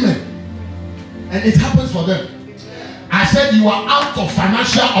shout amen. And it happens for them. I said you are out of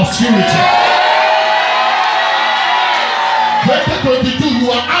financial obscurity. 2022,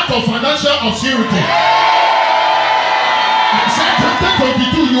 you are out of financial obscurity. I said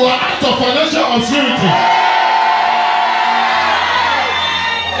 2022, you are out of financial obscurity.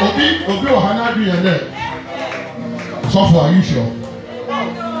 Obi Ohana do you there? So far, are you sure?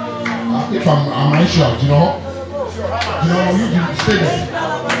 If I'm sure, you know, you can stay there.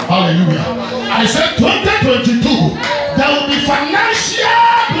 Hallelujah. I said 2022, there will be financial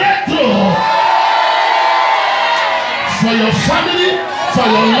breakthrough for your family, for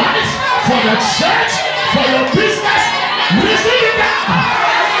your life, for the church, for your business. Receive it now.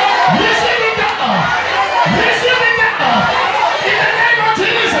 Receive it now. Receive it now. In the name of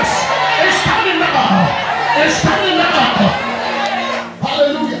Jesus, it's coming now. It's coming now.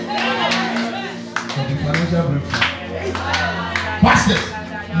 Hallelujah. For the financial breakthrough. Pastor,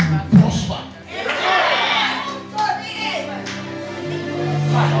 you will prosper.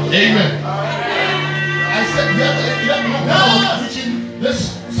 Amen. I said, this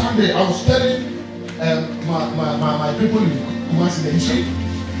Sunday, I was telling my people in Kumasi, you see,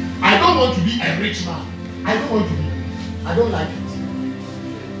 I don't want to be a rich man. I don't like it.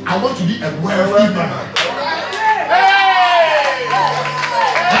 I want to be a wealthy man.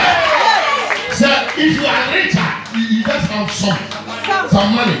 So if you are richer, you just have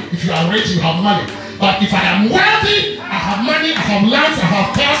some money. If you are rich, you have money. But if I am wealthy, I have money, I have lands, I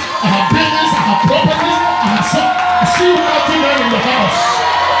have cars, I have buildings, I have properties, I have some. I see wealthy men in the house.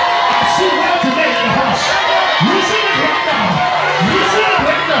 I see wealthy men in the house. Receive it right now. Receive it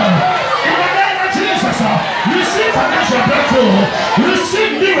right now. In the name of Jesus, receive financial breakthrough.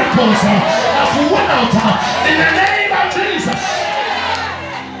 Receive miracles as wealth in the name of Jesus.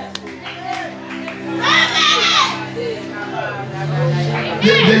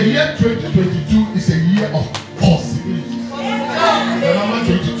 The year 2022 is a year of possibilities. The number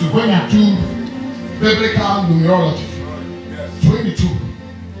 22, when you do biblical numerology, 22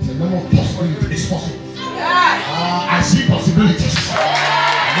 is a number of possibilities. It's possible. I see possibilities.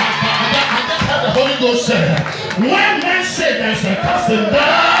 I just heard the Holy Ghost say, when men say there's a casting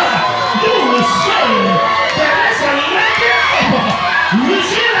down, you will say there is a lifting up. You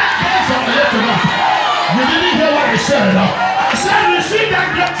see that case of the lifting up. You didn't hear what I said. I said receive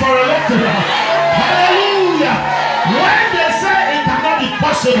that gift for a lifting up. Hallelujah. When they say it cannot be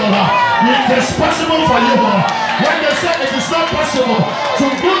possible, it is possible for you. When they say it is not possible to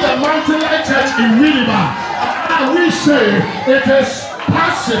build a mountain-like church in Winneba, we say it is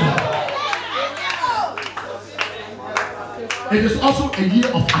possible. It is also a year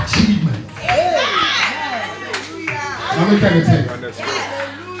of achievement. Let me tell you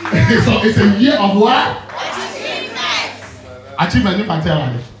it's a year of what? Achievement. If I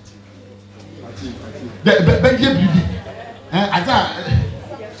tell you. The year baby.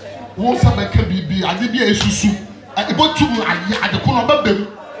 Once I make a baby, I did be a susu. I bought two at the corner of them.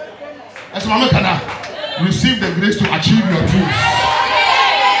 As Mama Kana, receive the grace to achieve your dreams.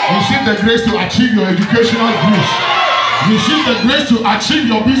 Receive the grace to achieve your educational dreams. Receive the grace to achieve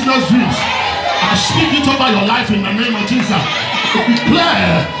your business dreams. I speak it over your life in the name of Jesus. I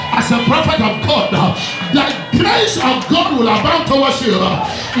declare as a prophet of God that grace of God will abound towards you.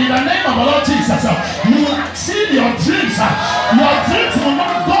 In the name of the Lord Jesus, you will exceed your dreams. Your dreams will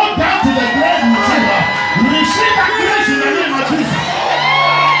not go down to the grave with you. Receive that grace in the name of Jesus.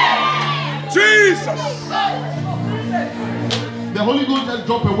 The Holy Ghost just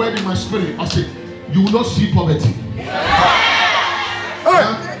dropped a word in my spirit. I said, you will not see poverty.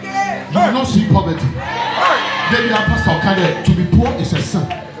 You will not see poverty. Maybe our pastor can to be poor is a sin.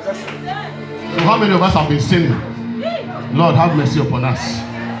 So how many of us have been sinning? Lord, have mercy upon us.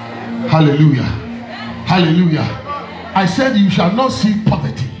 Hallelujah. Hallelujah. I said you shall not see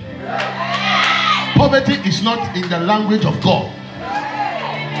poverty. Poverty is not in the language of God.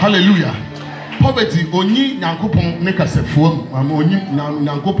 Hallelujah. Poverty only nyankopon ne kasefuam only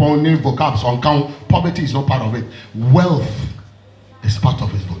nyankopon ne vocabs on count. Poverty is not part of it. Wealth is part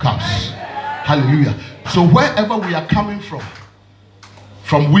of his vocabs. Hallelujah. So wherever we are coming from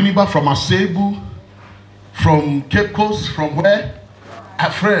Winneba, from Asebu, from Cape Coast, from where?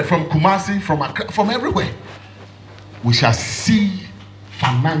 From Kumasi, from everywhere, we shall see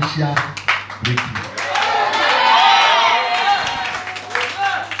financial breakthrough.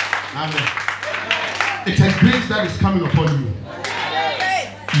 Amen. It's a grace that is coming upon you.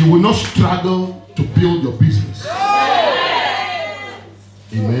 You will not struggle to build your business.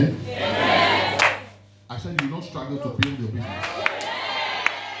 Amen. I said you will not struggle to build your business.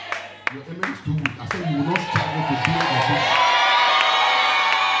 Your amen is too good. I said you will not struggle to build your business.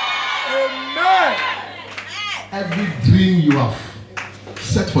 Every dream you have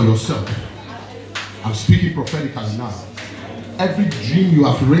set for yourself, I'm speaking prophetically now. Every dream you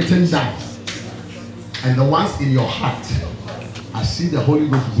have written down, and the ones in your heart, I see the Holy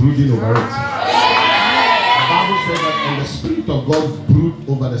Ghost brooding over it. The Bible says that, and the Spirit of God brooded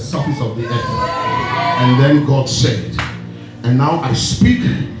over the surface of the earth. And then God said, and now I speak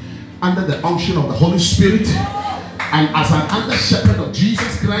under the unction of the Holy Spirit, and as an under shepherd of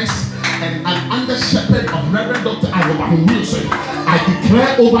Jesus Christ, and an under shepherd of Reverend Dr. Abraham Wilson, I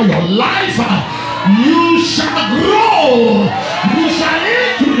declare over your life, you shall grow, you shall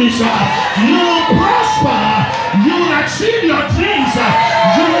increase, you will prosper, you will achieve your dreams,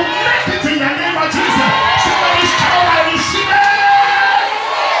 you will make it in the name of Jesus. Somebody shout, I receive it.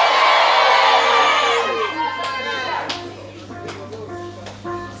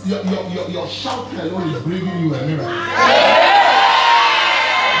 Your shout alone is bringing you a miracle.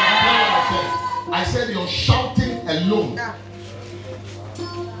 I said your shouting alone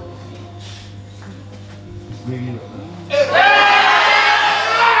is bringing you a miracle.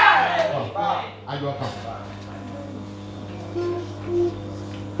 I do come.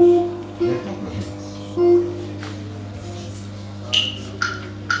 Lift up your hands.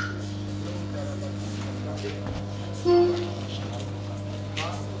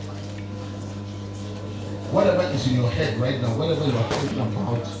 Whatever is in your head right now, whatever you are thinking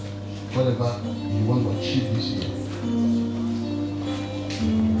about, whatever you want to achieve this year,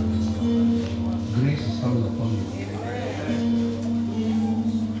 grace is coming upon you.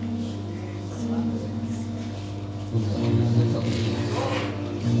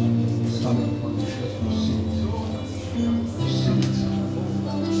 It's coming upon you. Just receive it.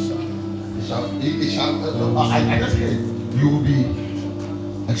 I just said you will be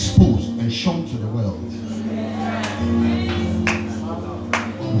exposed and shown to the world.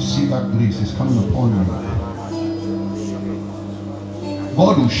 You see that grace is coming upon you.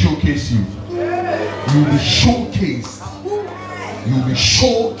 God will showcase you. You will be showcased. You will be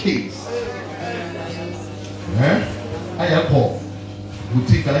showcased. I have Paul. We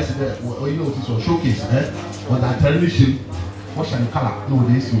take a lesson there. You know what this was showcase. But I tell you, what shall you color? No,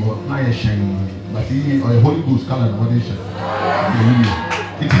 this is not shiny. But he or a Holy Ghost color. What is it?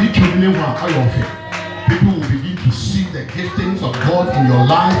 It's literally one kind of it. People will begin to see the giftings of God in your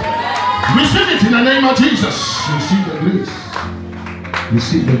life. Receive it in the name of Jesus. Receive the grace.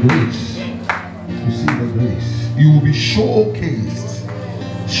 Receive the grace. Receive the grace. You will be showcased.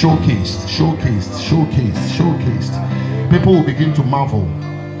 Showcased. Showcased. Showcased. Showcased. People will begin to marvel.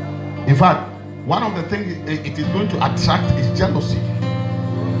 In fact, one of the things it is going to attract is jealousy.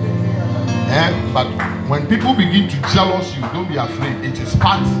 But when people begin to jealous you, don't be afraid. It is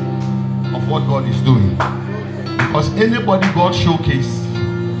part of what God is doing. Because anybody God showcase,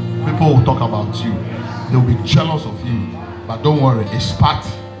 people will talk about you. They will be jealous of you. But don't worry, it's part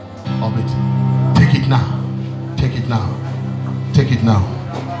of it. Take it now. Take it now. Take it now.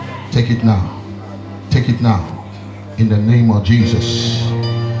 Take it now. Take it now. In the name of Jesus.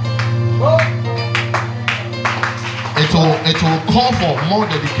 It will call for more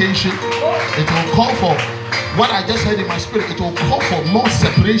dedication. It will call for what I just heard in my spirit. It will call for more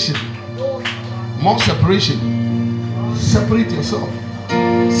separation. More separation. Separate yourself.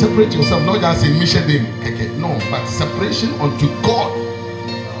 Separate yourself, not just in mission day. Okay, no, but separation unto God.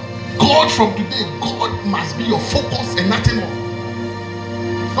 God from today, God must be your focus and nothing more.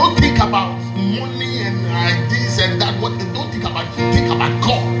 Don't think about money and this and that. What? Don't think about. Think about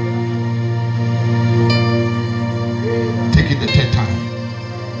God. Take it the third time.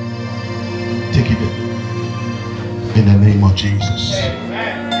 Take it in the name of Jesus.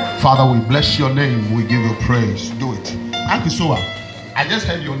 Father, we bless your name. We give you praise. Do it. Uncle Soa, I just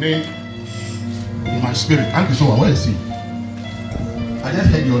heard your name in my spirit. Uncle Soa, where is he? I just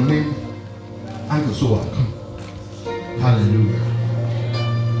heard your name. Uncle Soa. Hallelujah.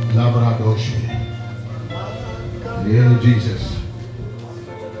 Labradoshi. Yeah, Jesus.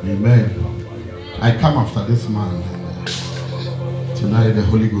 Amen. I come after this man. Tonight the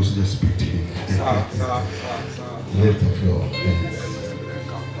Holy Ghost just speak to him. Lift up your hands.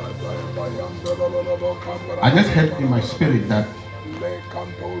 I just heard in my spirit that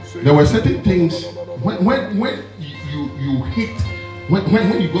there were certain things when you hit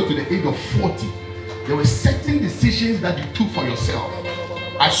when you go to the age of 40, there were certain decisions that you took for yourself.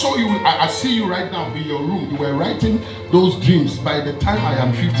 I saw you, I see you right now in your room. You were writing those dreams. By the time I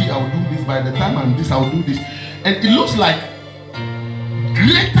am 50, I will do this. By the time I'm this, I will do this. And it looks like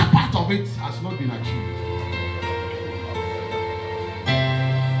greater part of it has not been achieved.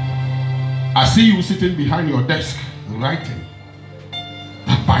 I see you sitting behind your desk writing.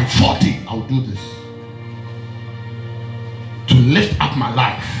 But by by 40, I'll do this. To lift up my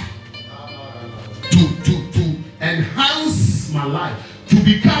life. To enhance my life. To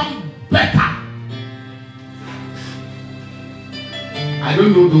become better. I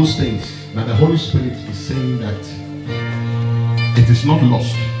don't know those things, but the Holy Spirit is saying that it is not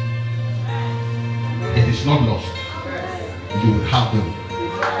lost. It is not lost. You will have them.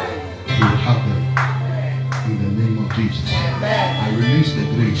 You will have them. In the name of Jesus. I release the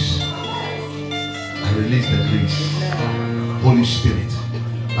grace. I release the grace. Holy Spirit.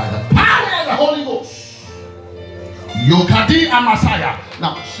 By the power of the Holy Ghost. Yokadi and Messiah.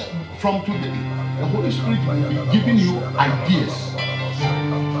 Now, from today, the Holy Spirit will be giving you ideas.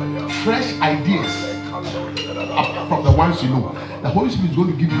 Fresh ideas. From the ones you know. The Holy Spirit is going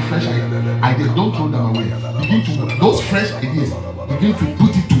to give you fresh ideas. Don't throw them away. Begin to work. Those fresh ideas, begin to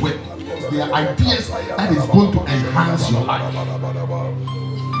put it to work. They are ideas that is going to enhance your life. The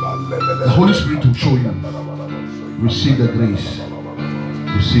Holy Spirit will show you. Receive the grace.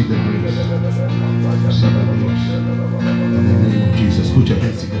 Receive the grace. Receive the grace. In the name of Jesus. Put your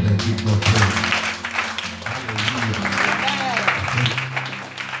hands together and give God praise.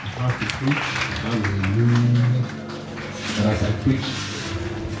 I have to preach. Hallelujah. And as I preach,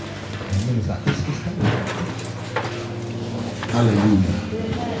 hallelujah.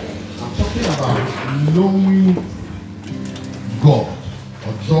 I'm talking about knowing God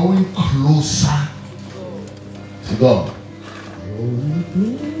or drawing closer to God. Drawing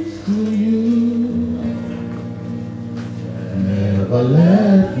close to you, never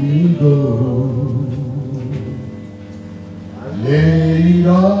let me go. I lay it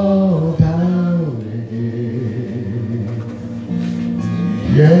all down again.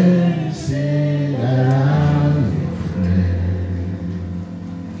 Yes, say that I'm your friend.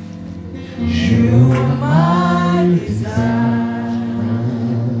 You are my desire.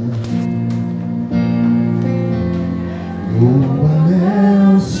 No one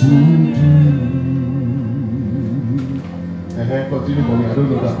else will do. Continue for me. I don't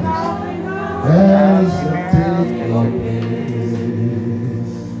know that place. As I take your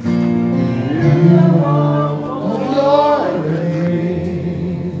place, you are of your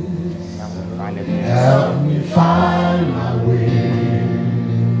grace. Help me find my way.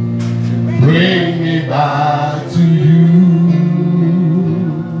 Bring me back to you.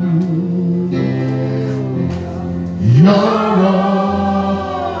 You're all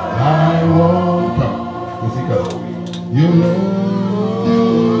I want. You're all I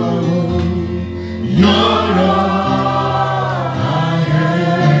want. You're all I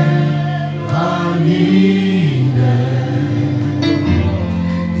have. I need it.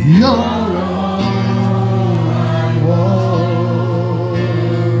 You're all I want.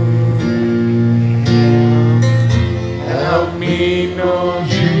 Help me know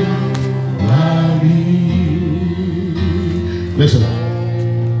you are real. Listen,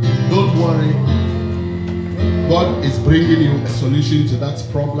 don't worry. God is bringing you a solution to that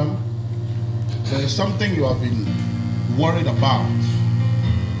problem. There is something you have been worried about,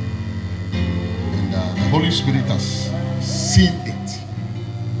 and the Holy Spirit has seen it.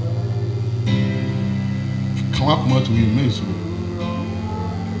 Come up more to you,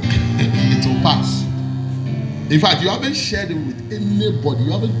 it will pass. In fact, you haven't shared it with anybody.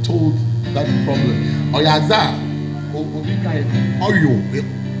 You haven't told that problem. Or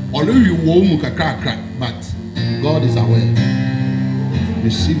but God is aware.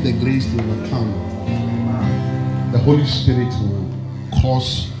 Receive the grace to overcome. The Holy Spirit will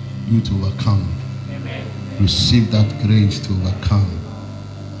cause you to overcome. Amen. Receive that grace to overcome.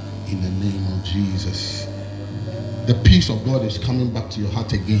 In the name of Jesus. The peace of God is coming back to your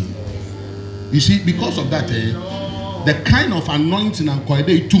heart again. You see, because of that, the kind of anointing and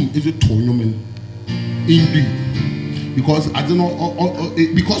quality is a tournament. Indeed. Because I don't know,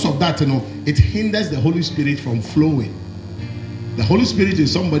 because of that, it hinders the Holy Spirit from flowing. The Holy Spirit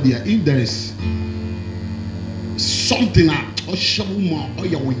is somebody. If there is something, it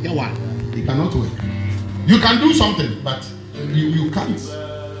cannot work. You can do something, but you can't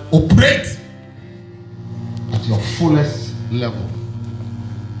operate at your fullest level.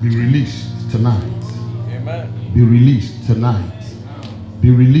 Be released tonight. Amen. Be released tonight. Be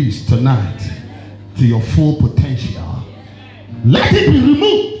released tonight to your full potential. Let it be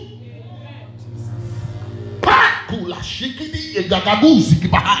removed.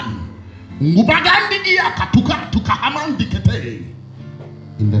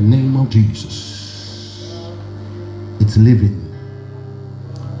 In the name of Jesus. It's living.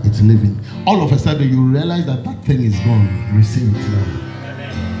 It's living. All of a sudden you realize that that thing is gone. Receive it now.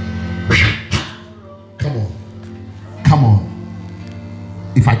 Come on. Come on.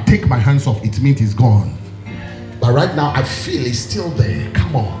 If I take my hands off, it means it's gone. But right now, I feel it's still there.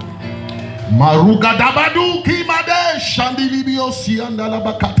 Come on. Maruga dabadu kimade shandilibio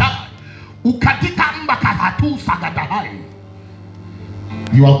siandalabakata ukatika mbakatu sagadahai.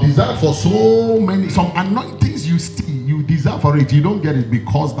 You have desired for so many, some anointings you desire for it. You don't get it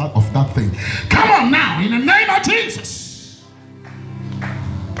because of that thing. Come on now, in the name of Jesus.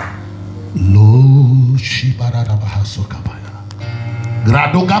 Lo shibarada bahaso kabaya.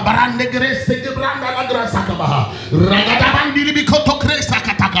 Grado gabarande grese gebranda la grasa kabaha. Ragada bandili bikoto gresa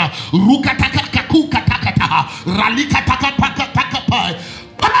kataka. Rukataka kakuka takata. Ralika taka paka taka pai.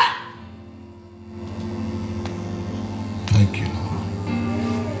 Thank you, Lord.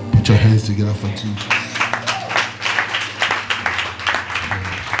 Put your hands together for Jesus.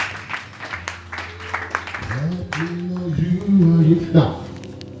 Now,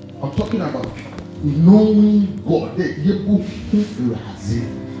 I'm talking about knowing God. Tell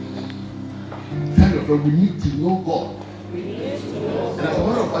your friend, we need to know God. And as a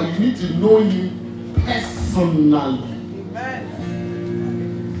matter of fact, you need to know Him personally.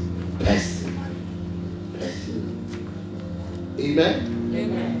 Personally. Amen.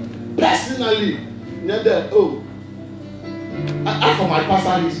 Personally. Not that, as for my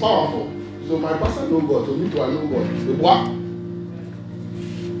pastor, he's powerful. So my pastor know God. So me too, I know God. The what?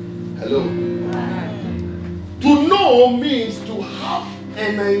 Hello. To know means to have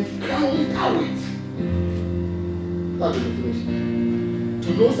an encounter with. That's the definition. To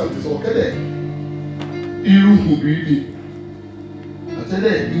know something. So okay there. You who be I said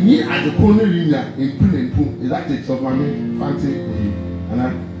that me as a corner in Pune, is that takes of my fancy and I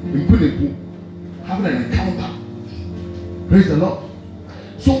in Pune having an encounter. Praise the Lord.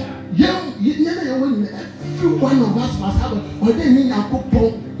 So every one of us must have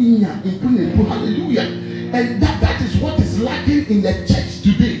hallelujah. And that is what is lacking in the church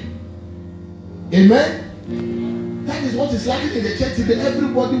today. Amen. That is what is lacking in the church today.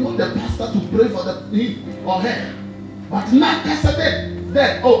 Everybody wants the pastor to pray for him or her. But now,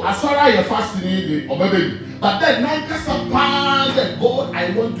 that as far as you're fasting, or maybe, but then now, that God,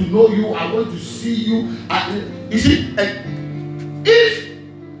 I want to know you, I want to see you. You see, if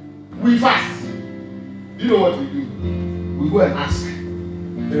we fast, you know what we do? We go and ask.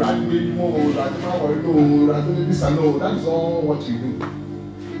 That is all what you do.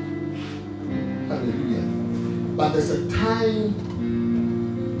 Hallelujah. But there's a time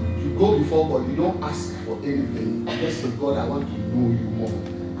you go before God, you don't ask for anything. I just say, God, I want to know you more.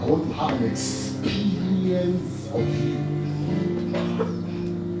 I want to have an experience of you.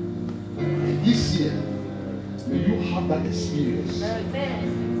 And this year, may you have that experience.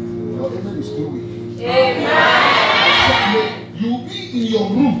 Your amen is still with you. Amen. You will be in your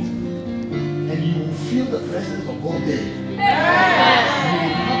room and you will feel the presence of God there. You will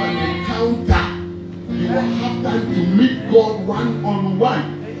have an encounter. You will have time to meet God one-on-one.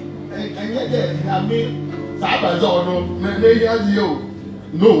 And yet, I mean,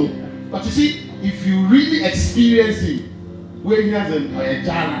 no. But you see, if you really experience Him, when He has a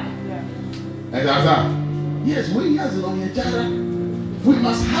jara, yes, when He has a jara, we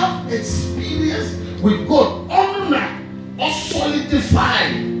must have experience with God. Honor or solidify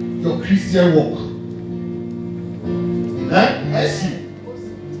your Christian walk.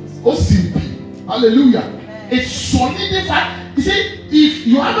 Hallelujah. It's solidified. You see, if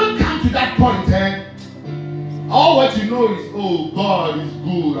you haven't come to that point, all what you know is, oh, God is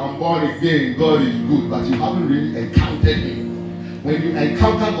good, I'm born again, God is good, but you haven't really encountered Him. When you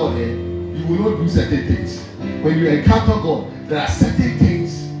encounter God, you will not do certain things. When you encounter God, there are certain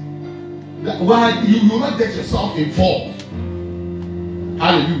things that why you will not get yourself involved.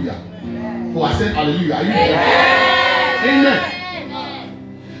 Hallelujah. Oh, I said hallelujah. Are you there? Amen.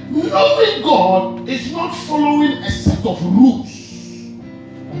 Knowing God is not following a set of rules.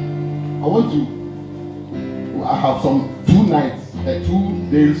 I have some 2 nights, 2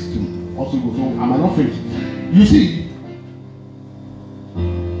 days to also go. So I might not finish. You see,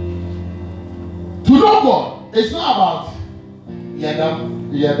 to know God, it's not about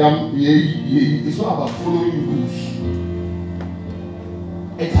it's not about following rules.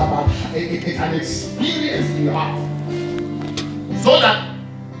 It's about it's an experience in your heart. So that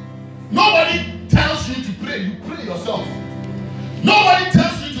nobody tells you to pray, you pray yourself. Nobody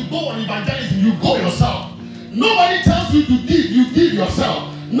tells you to go on evangelism, you go yourself. Nobody tells you to give, you give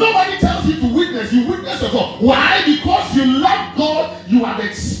yourself. Nobody tells you to witness, you witness yourself. Why? Because you love God, you have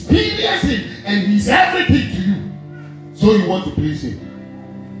experienced Him, and He's everything to you. So you want to please Him.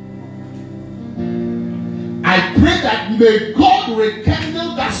 I pray that may God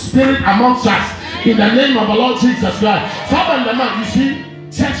rekindle that spirit amongst us in the name of the Lord Jesus Christ. You see,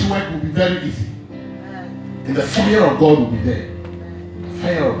 work will be very easy. And the fire of God will be there. The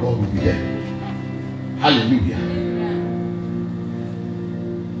fire of God will be there. Hallelujah.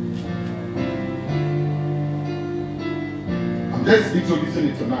 I'm just introducing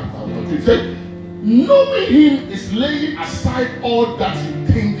it tonight. He said, knowing him is laying aside all that you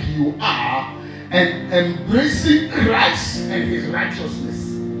think you are and embracing Christ and his righteousness.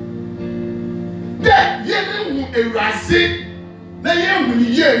 There, you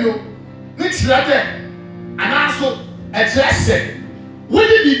and also a dress. When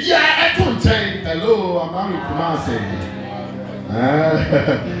did you get a content? Hello, I'm not in Kumasi.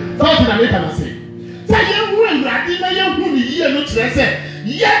 Something I can say. Say, you win, Radina, you win, you no dress.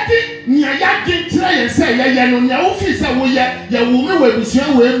 Yet, Niayakin try and say, no, your office, your woman will be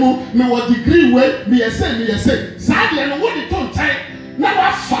sure, me what degree will be a say, sadly, and what it don't time.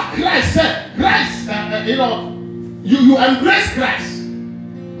 Never fuck Christ, Christ, you embrace Christ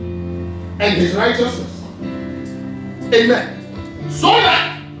and his righteousness. Amen. So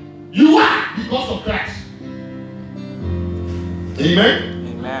that you are because of Christ. Amen.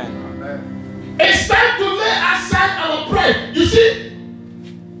 Amen. It's time to lay aside our pride. You see,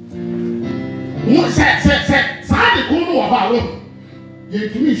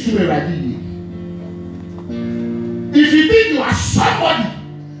 if you think you are somebody,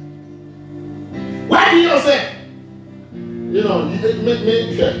 why do you say, you hello,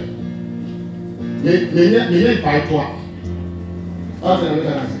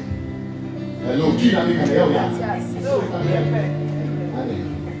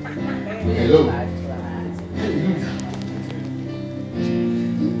 hello.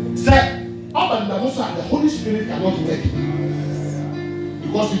 Say, the Holy Spirit cannot work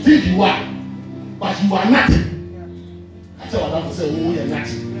because you think you are, but you are nothing. I tell what I say, oh, you're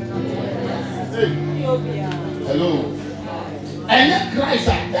nothing. Hello. And yet Christ,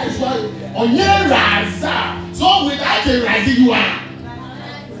 that's why on your raza. So without a rising, you are.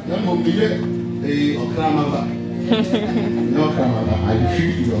 No, I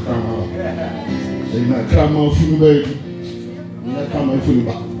refuse to be your grandmother. Amen. Grandma, full baby.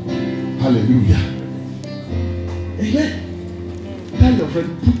 Hallelujah. Amen. Tell your friend,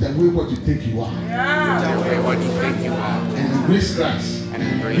 put away what you think you are. Put away what you think you are. And embrace Christ. And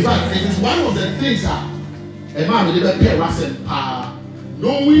embrace in fact, it is one of the things that a man will never pay us and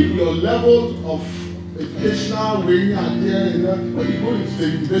knowing your level of educational when you are there, when you go into the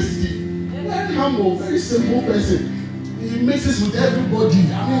university, very humble, very simple person. He mixes with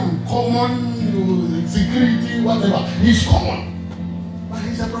everybody. I mean, common security, whatever. He's common, but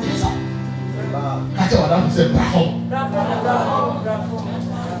he's a professor. Catch what I'm saying, bravo.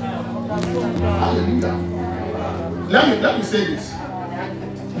 Hallelujah. Let me say this.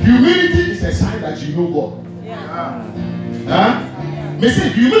 Humility is a sign that you know God. Me say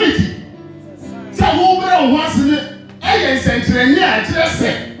humility. Say who better once in it.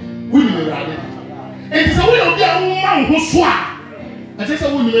 We will ready. And it's a way of being man who swap. I just say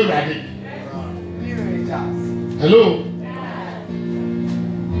we will ready. Hello.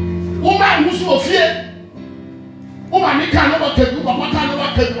 Woman who's so fear. Woman, you can't never tell you, Papa can't never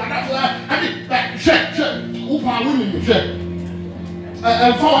tell you. I mean, check. Upa women, check.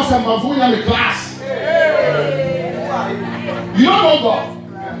 And for us, I'm going to the class. You don't know God.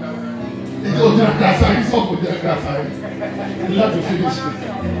 It's all the class. It's all the class. You have to finish it.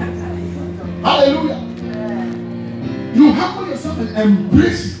 Hallelujah. You humble yourself and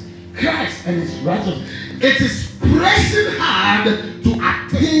embrace Christ and his righteousness. It is pressing hard to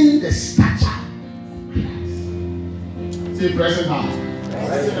attain the stature of Christ. Say pressing hard.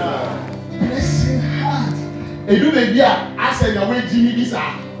 Pressing hard. And you may be I said your way Jimmy this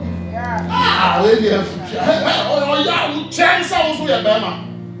where you have chance also your bema.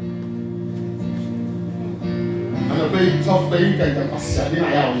 And a very tough thing can pass. I didn't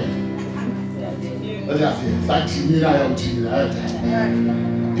have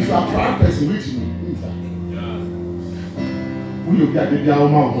if you are a proud person, which you will get the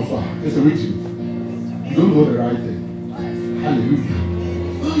down also. It's a waiting. You don't know the right thing. Hallelujah.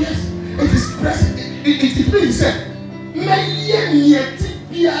 Oh, yes. It is present. It means that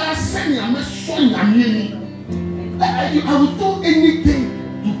I will do anything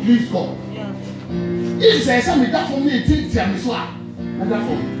to please God. If there's something that for me, it's that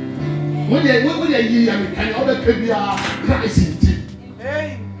for me. When they can other people Christ in it.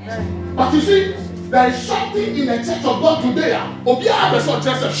 But you see, there is something in the church of God today. Obia person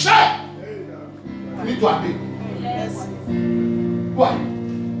just a share. Need to happen. Yes. What?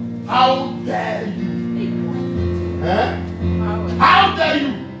 How dare you? How dare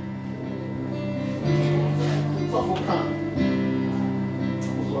you?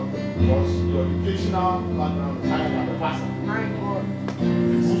 Because your educational background is higher than the pastor. My God.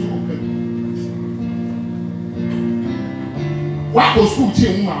 What was school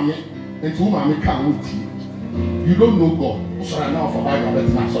teaching mommy and to mommy can't with you? You don't know God. Sorry, now for Bible, but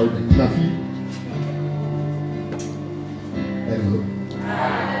not sorry, but hello.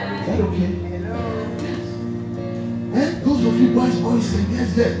 Is that okay? Hello. Yes. And those of you boys and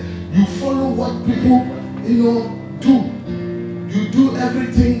yes, you follow what people, do. You do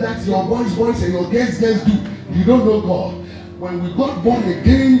everything that your boys and your girls do. You don't know God. When we got born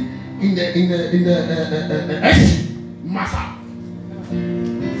again in the Massa.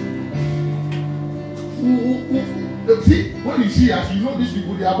 See, when you see us, you know these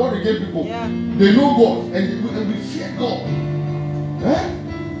people, they are born again people. Yeah. They know God and we fear God. Eh?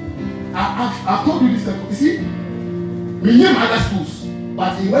 I've told you this. You see, we name other schools,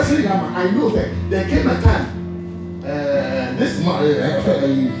 but in Wesley Gamma, I know that there came a time. This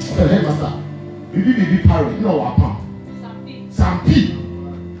headmaster, Bibi Parry, some people.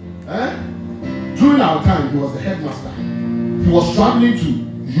 During our time, he was the headmaster. He was traveling to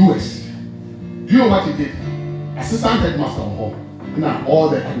US. Do you know what he did? Assistant headmaster of home. Now all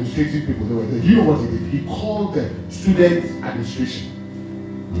the administrative people they were there. Do you know what he did? He called the student administration.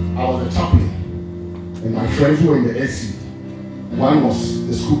 I was a chaplain, and my friends who were in the SC. One was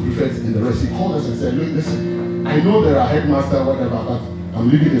the school prefect, and the rest. He called us and said, "Look, listen. I know there are headmaster, whatever, but I'm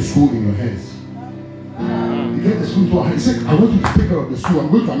leaving the school in your hands." He gave the school to her. He said, "I want you to take care of the school. I'm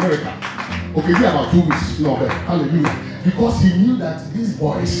going to America." Okay, there about 2 weeks. No, hallelujah. Because he knew that these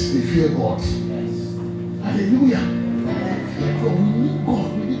boys, they fear God. Hallelujah. We knew God.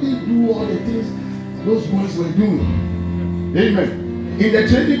 We didn't do all the things those boys were doing. Amen. In the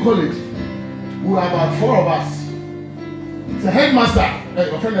training college, we were about 4 of us. The headmaster,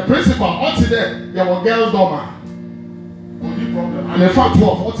 the principal, what's there? There were girls' dormer. Only problem. And the fact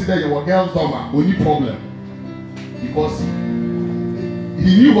 12, what's there? There were girls' dormer. Only problem. Because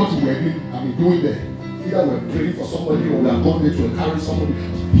he knew what we were doing there. Either we were praying for somebody or we are going there to encourage somebody.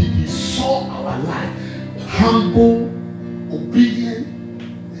 He saw our life. Humble, obedient.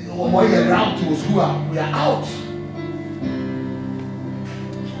 When you're out to school, we are out.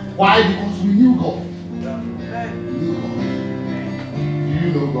 Why? Because we knew God. We knew God. Do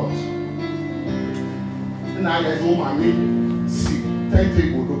you know God? Now there's all my name. See, thank you.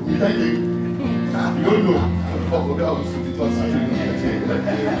 You don't know. Oh, God, we should be taught something.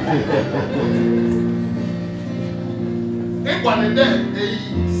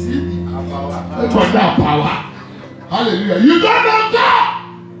 Power. Hallelujah. You don't know God.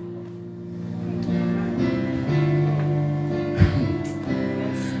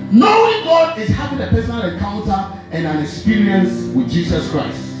 Knowing God is having a personal encounter and an experience with Jesus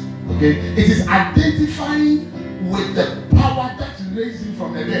Christ. Okay? It is identifying with the power that raised him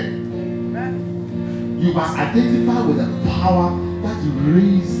from the dead. You must identify with the power that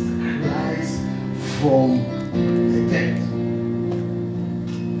raised Christ from the dead.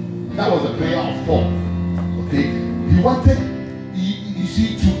 That was the prayer of Paul. Okay? He wanted, you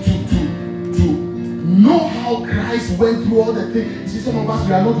see, to know how Christ went through all the things. You see, some of us,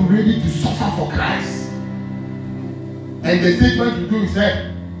 we are not ready to suffer for Christ. And the statement you do is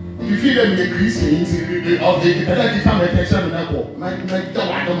that if you don't be a Christian, you don't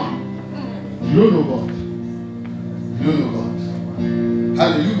know God. You don't know God.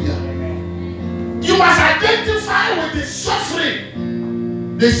 Hallelujah. You must identify with his suffering.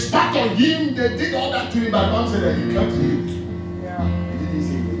 They spat on him, they did all that to him, but God said that he can't heal. Yeah. He didn't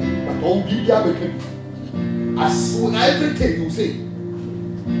say anything. But all give you as everything you say.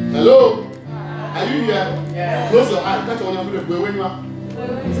 Hello? Are you here? Yeah. Close your eyes. Catch on your when you are.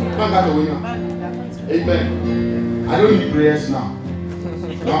 Amen. I don't need prayers now.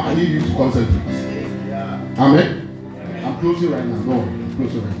 Now I need you to concentrate. Yeah. Amen. I'm closing right now. No, I'm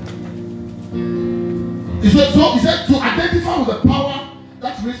closing right now. So he said to identify with the power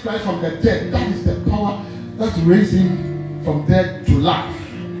that raised Christ from the dead. That is the power that raised him from death to life.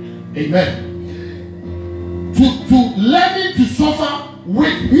 Amen. To learning to suffer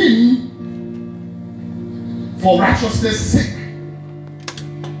with him for righteousness' sake.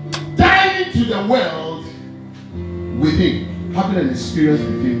 Dying to the world with him. Having an experience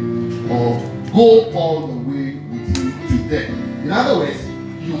with him. Or go all the way with him to death. In other words,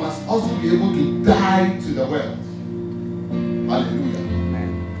 you must also be able to die to the world. Hallelujah.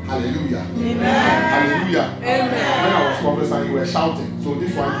 Hallelujah. Amen. Hallelujah. Amen. When I was prophesying, you were shouting. So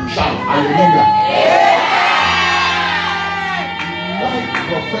this one you shout. Hallelujah. Like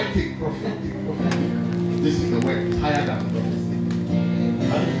prophetic. This is the word. It's higher than prophecy.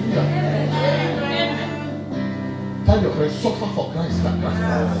 Hallelujah. Tell your friends, suffer for Christ.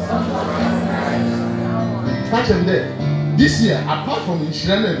 Catch them there. This year, apart from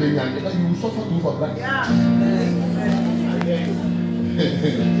Inshirana and Benyan, you will suffer too for Christ.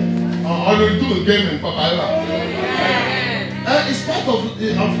 Or you do a game in Papaya. It's part of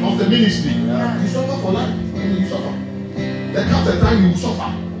the ministry. You suffer for life. You suffer. There comes a time you will suffer.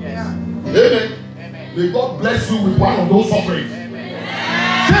 Amen. May God bless you with one of those sufferings. Say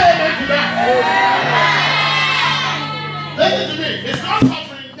amen to that. Listen to me. It's not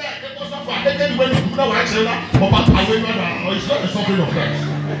suffering there. It's not suffering. It's not the suffering of Christ.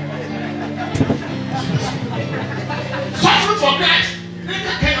 Suffering for Christ.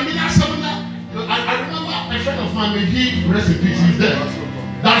 I remember a friend of mine, may he rest in peace, he's there.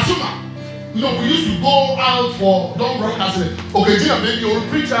 Dansuma. You know, we used to go out for don't broadcasting. Okay, Gina, maybe you'll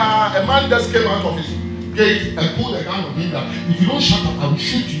preach. A man just came out of his gate and pulled a gun on him that if you don't shut up, I will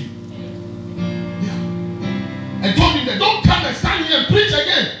shoot you. Yeah. And told him that don't come and stand here and preach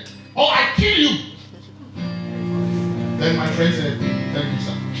again, or I kill you. Then my friend said, thank you,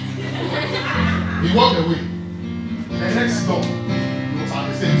 sir. He walked away. The next door, he was at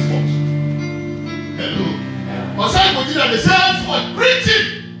the same spot. Hello. But I continued at the same spot, preaching.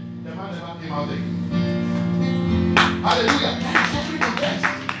 The man never came out again. Hallelujah. Suffering from Christ.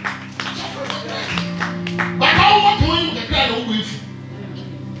 Suffering from Christ. But how much more you can cry no with?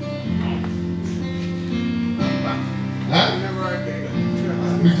 Huh?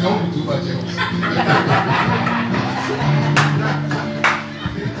 We can only do by jail.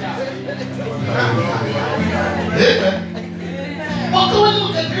 Amen. What do we do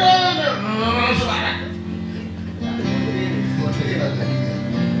with the ground?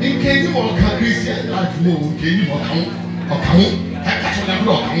 In case you want to Christian life, no, in case you want to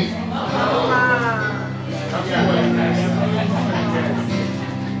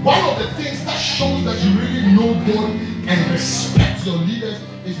one of the things that shows that you really know God and respect your leaders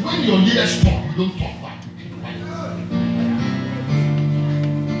is when your leaders talk, you don't talk back.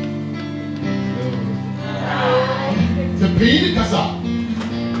 The pain casa,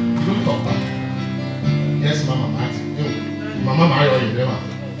 you don't talk back. Yes, Mama Martin. Mama Mario, you never.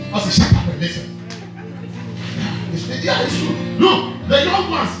 I said, shut up and listen. Yeah, it's true. Look, the young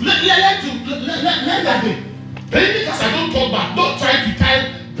ones, let that thing. Because I don't talk back, don't try to tell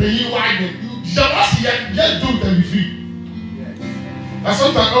Penny why you just do it and be free. And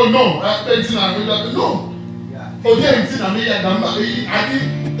sometimes, oh no, no. Oh, I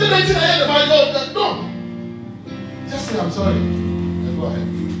didn't no. Just say I'm sorry. Go ahead.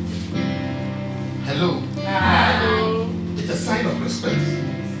 Hello. Hello. It's a sign of respect.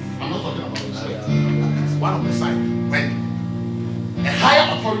 I'm not talking about respect. It's one of the signs. When a higher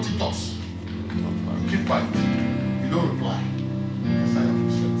authority talks, you keep quiet. You don't reply. It's a sign of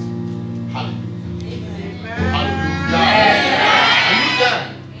respect. Hallelujah. Hallelujah. Are you there?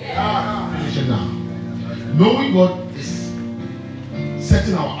 Listen now. Knowing God is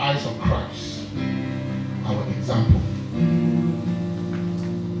setting our eyes on Christ, our example,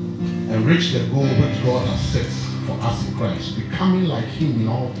 and reach the goal which God has set for us in Christ, becoming like Him in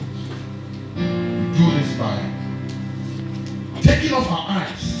all things. We do this by taking off our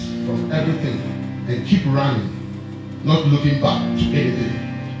eyes from everything and keep running, not looking back to anything.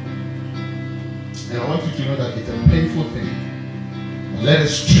 And I want you to know that it's a painful thing. But let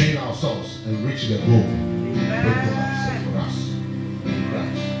us train ourselves and reach the goal that God has set for us in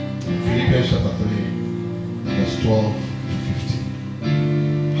Christ. Philippians chapter 3, verse 12 to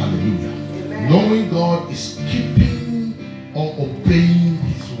 15. Hallelujah. Amen. Knowing God is keeping or obeying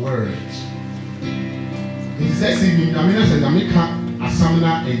His word. It says in Namina said, Namika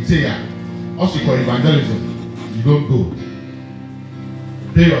Asamina and Teya. Also for evangelism, you don't go.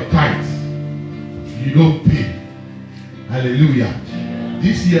 Pay your tithes, you don't pay. Hallelujah.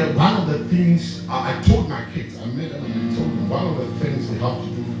 This year, one of the things I told my kids, I made them and told them, one of the things we have to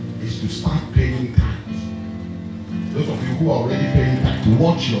do is to start paying tithes. Those of you who are already paying tithes, to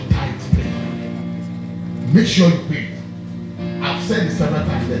watch your tithes pay. Make sure you pay. I've said this several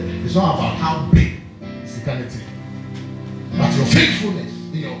times that it's not about how big it's eternity, but your faithfulness,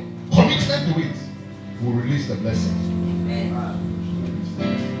 your commitment to it will release the blessings. Amen.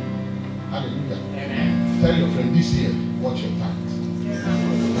 Hallelujah. Amen. Tell your friend this year, watch your tithes.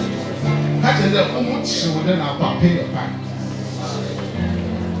 Catch them, how much will then about pay your tithes?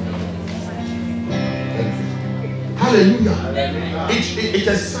 Hallelujah. It's a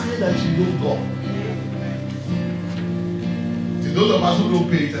sign that you know God. To those of us who don't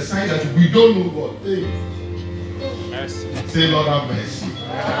pay, it's a sign that we don't know God. Hey. Mercy. Say, Lord, have mercy.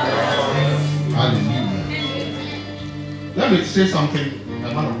 Hallelujah. Let me say something the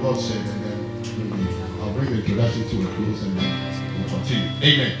man of God said, and then I'll bring the introduction to a close and then we'll continue.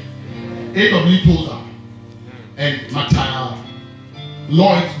 Amen. A.W. Tozer and Matthias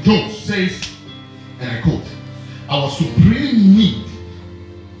Lloyd Jones says, and I quote, "Our supreme need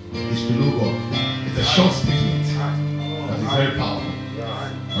is to know God." It's a short statement, but it's very powerful.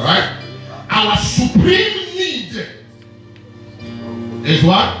 Alright? Our supreme need is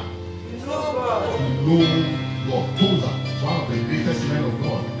what? To know God. Tozer is one of the greatest men of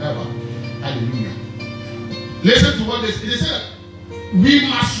God ever. Hallelujah. Listen to what they say. They said, we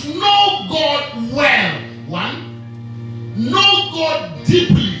must know God well. One, know God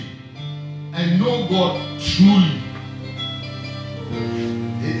deeply, and know God truly.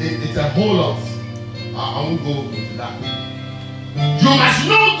 It's a whole lot. I won't go into that. You must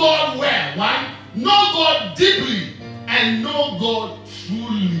know God well. One, know God deeply, and know God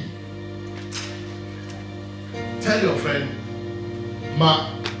truly. Tell your friend, ma,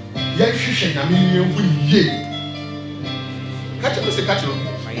 yeshishe na mimi ye. Catch him, say catch him.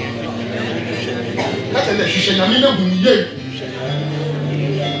 Catch him, yeshishe na mimi ye.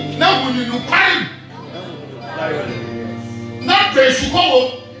 Now when you know crime, not grace you go.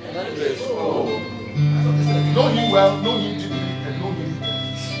 Know him well, know him deeply, and know him.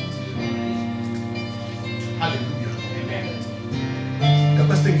 Hallelujah. Amen. The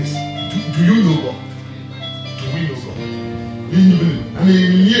first thing is, do you know God? Do we know God? I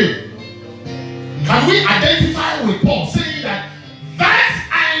mean, you. Can we identify with Paul saying that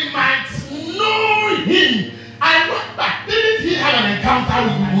I might know him? I went back. Didn't he have an encounter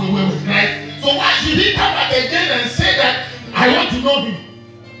with Christ? So why should he come back again and say that I want to know him?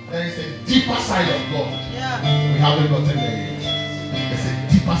 There is a deeper side of God. Yeah. We haven't gotten there yet. There's a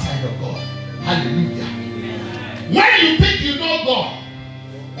deeper side of God. Hallelujah. When you think you know God,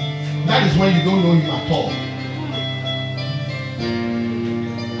 that is when you don't know him at all.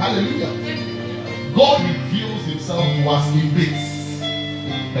 Hallelujah. God reveals himself to us in bits.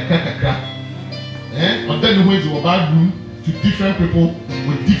 And then he went to a bad room to different people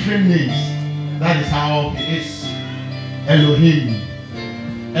with different names. That is how he is. Elohim,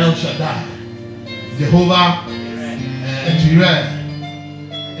 El Shaddai, Jehovah, Jireh.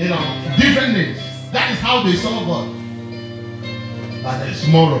 Different names. That is how they saw God. But there is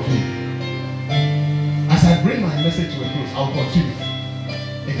more of him. As I bring my message to a close, I'll continue.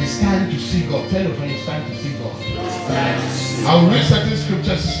 It is time to see God. Tell your friend it's time to see God. I will read certain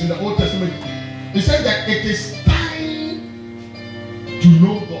scriptures in the Old Testament. It says that it is time to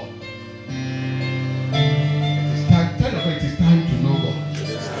know God. It is time. Tell your friend it is time to know God.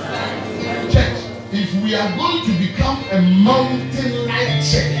 Church, if we are going to become a mountain-like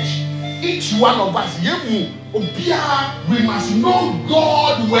church, each one of us, we must know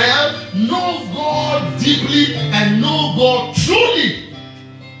God well, know God deeply, and know God truly.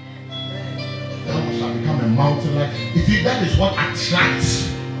 Then we shall become a mountain-like. You see, that is what attracts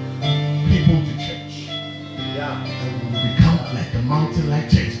people to church. Yeah. And we will become like a mountain-like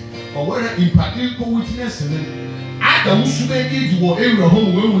church. But whether in practical witness and then after we should make it to area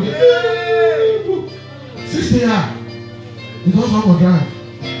home when we sister, because I will drive.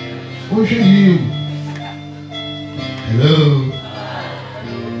 What should you? Hello.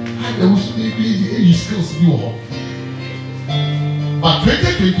 I was you still see you all. But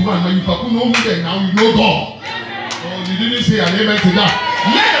 2021, when you know me, then now you know God. Oh, you didn't say an amen to that.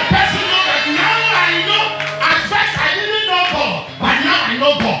 Let the person know that now I know. At first I didn't know God, but now I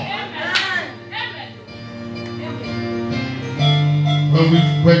know God. When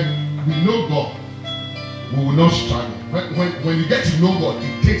we know God, we will not struggle. When you get to know God,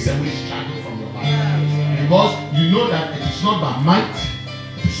 it takes away struggle from your life. Because you know that it is not by might,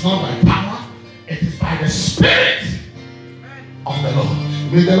 it is not by power, it is by the Spirit of the Lord.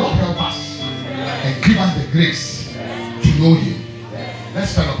 May the Lord help us and give us the grace to know him.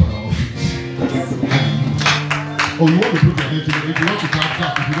 Let's stand up on our feet. Oh, you want to put your hands together? If you want to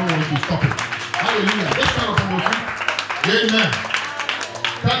clap, if you don't want to stop it. Hallelujah. Let's stand up on our feet. Amen.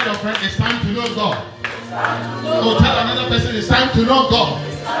 Tell your friend it's time to know God. Oh, tell another person it's time to know God.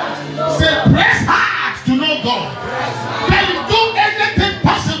 Say press hard to know God. Can you do anything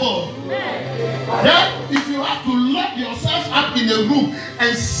possible? Yeah? If you have to lock yourself up in a room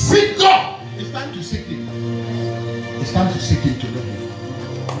and seek God, it's time to seek him. It's time to seek him to know him.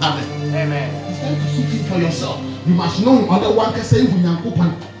 Amen. Amen. It's time to seek him for yourself. You must know him. Other one can say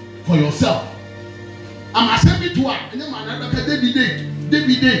for yourself. I'm a send to one. And then another can David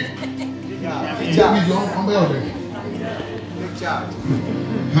Day.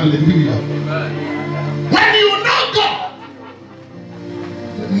 Hallelujah. When you know God,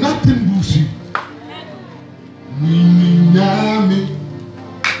 nothing moves you. When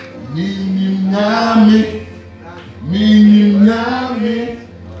nyame,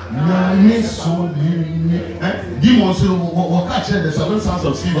 nyame so me. Demons say, what catch the 7 sons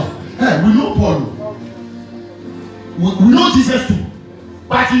of Sceva? Hey, we know Paul. We know Jesus too.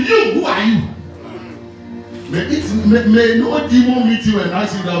 But you, who are you? May no demon meet you and I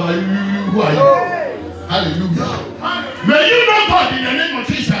say that who are you? Hallelujah. May you know God in the name of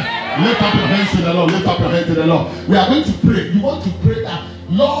Jesus. Lift up your hands to the Lord. Lift up your hands to the Lord. We are going to pray. You want to pray that,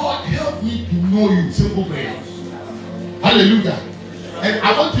 Lord, help me to know you. Simple prayer. Hallelujah. And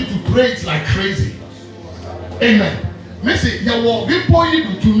I want you to pray it like crazy. Amen. Listen, there will be people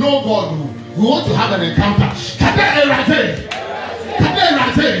to know God. We want to have an encounter.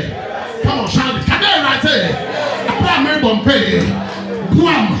 Come on, shout it. Abraham Bompay.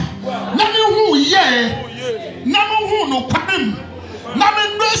 Guam. Nami who ye. Nami who no kwam. Nami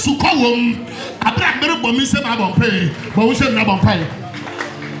no sukawum. Abraham Bompay say Bompay. But we say Bompay.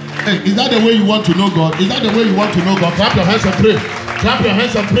 Hey, is that the way you want to know God? Is that the way you want to know God? Clap your hands and pray. Clap your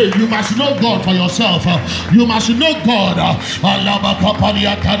hands and pray. You must know God for yourself. You must know God.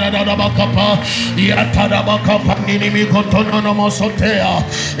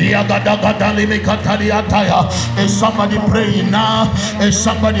 Is somebody praying now? Is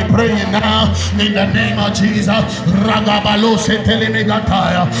somebody praying now? In the name of Jesus.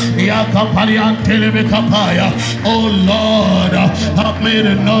 Oh Lord, help me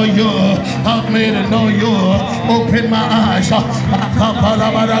to know you. Help me to know you. Open my eyes. Come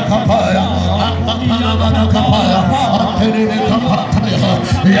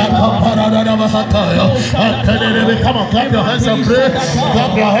on, clap your hands and pray.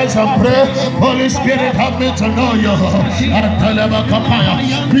 Clap your hands and pray. Holy Spirit, help me to know you.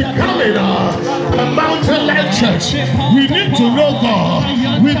 Becoming a mountain-like church. We need to know God.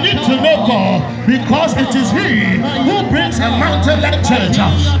 We need to know God because it is He who brings a mountain-like church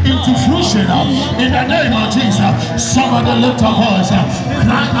into fruition. In the name of Jesus, somebody lift a voice.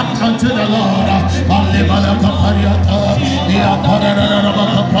 Cry out unto the Lord.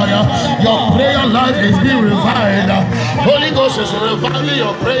 Your prayer life is being revived. Holy Ghost is reviving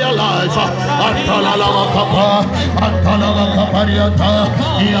your prayer life.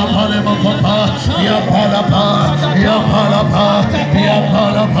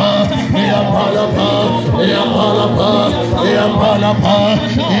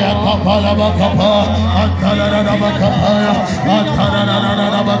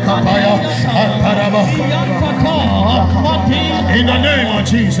 In the name of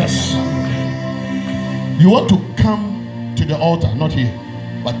Jesus. You want to come to the altar, not here,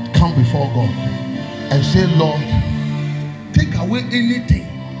 but come before God and say, Lord, take away anything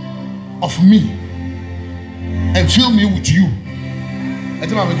of me and fill me with you.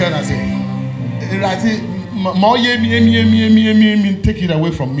 That's what I'm going to say. Take it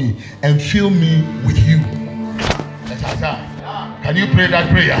away from me and fill me with you. Can you pray that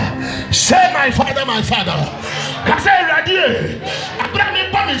prayer? Say, my Father, my Father. Say, Radie.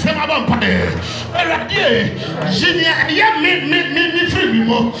 Abraham Pami say my vampire. Radie. Jinia me free me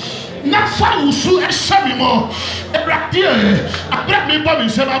more. Na fa usu eshabi mo. Radie. Abraham Pami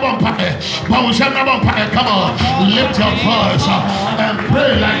say my vampire. But we say my vampire. Come on, lift your voice and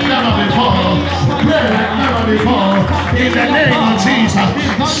pray like never before. Pray like never before. In the name of Jesus,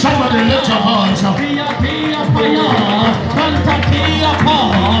 somebody lift your voice.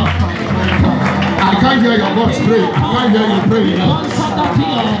 I can't hear your voice pray. I can't hear you pray now.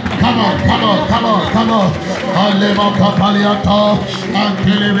 Come on, come on, come on, come on. Alema kapaliata,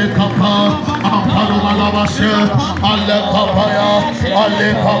 anteleme kapa, ampaluma lavase, ale kapaya, ale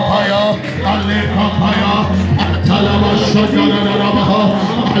kapaya, ale kapaya, antalama shojana namaha,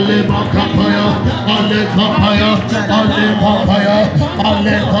 ale kapaya, ale kapaya, ale kapaya,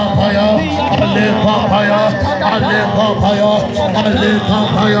 ale kapaya, ale kapaya, ale kapaya, ale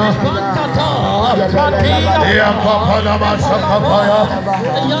kapaya.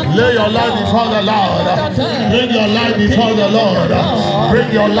 Lay your life before the Lord. Bring your life before the Lord.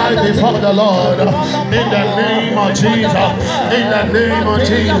 Bring your life before the Lord. In the name of Jesus. In the name of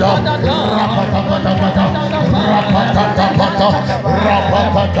Jesus.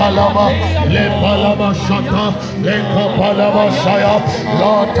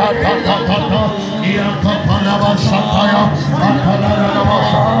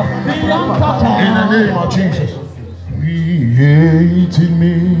 In the name of Jesus. Create in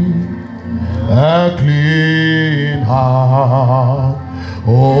me a clean heart,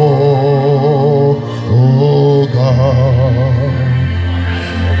 oh God,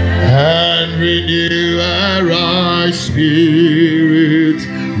 and renew a right spirit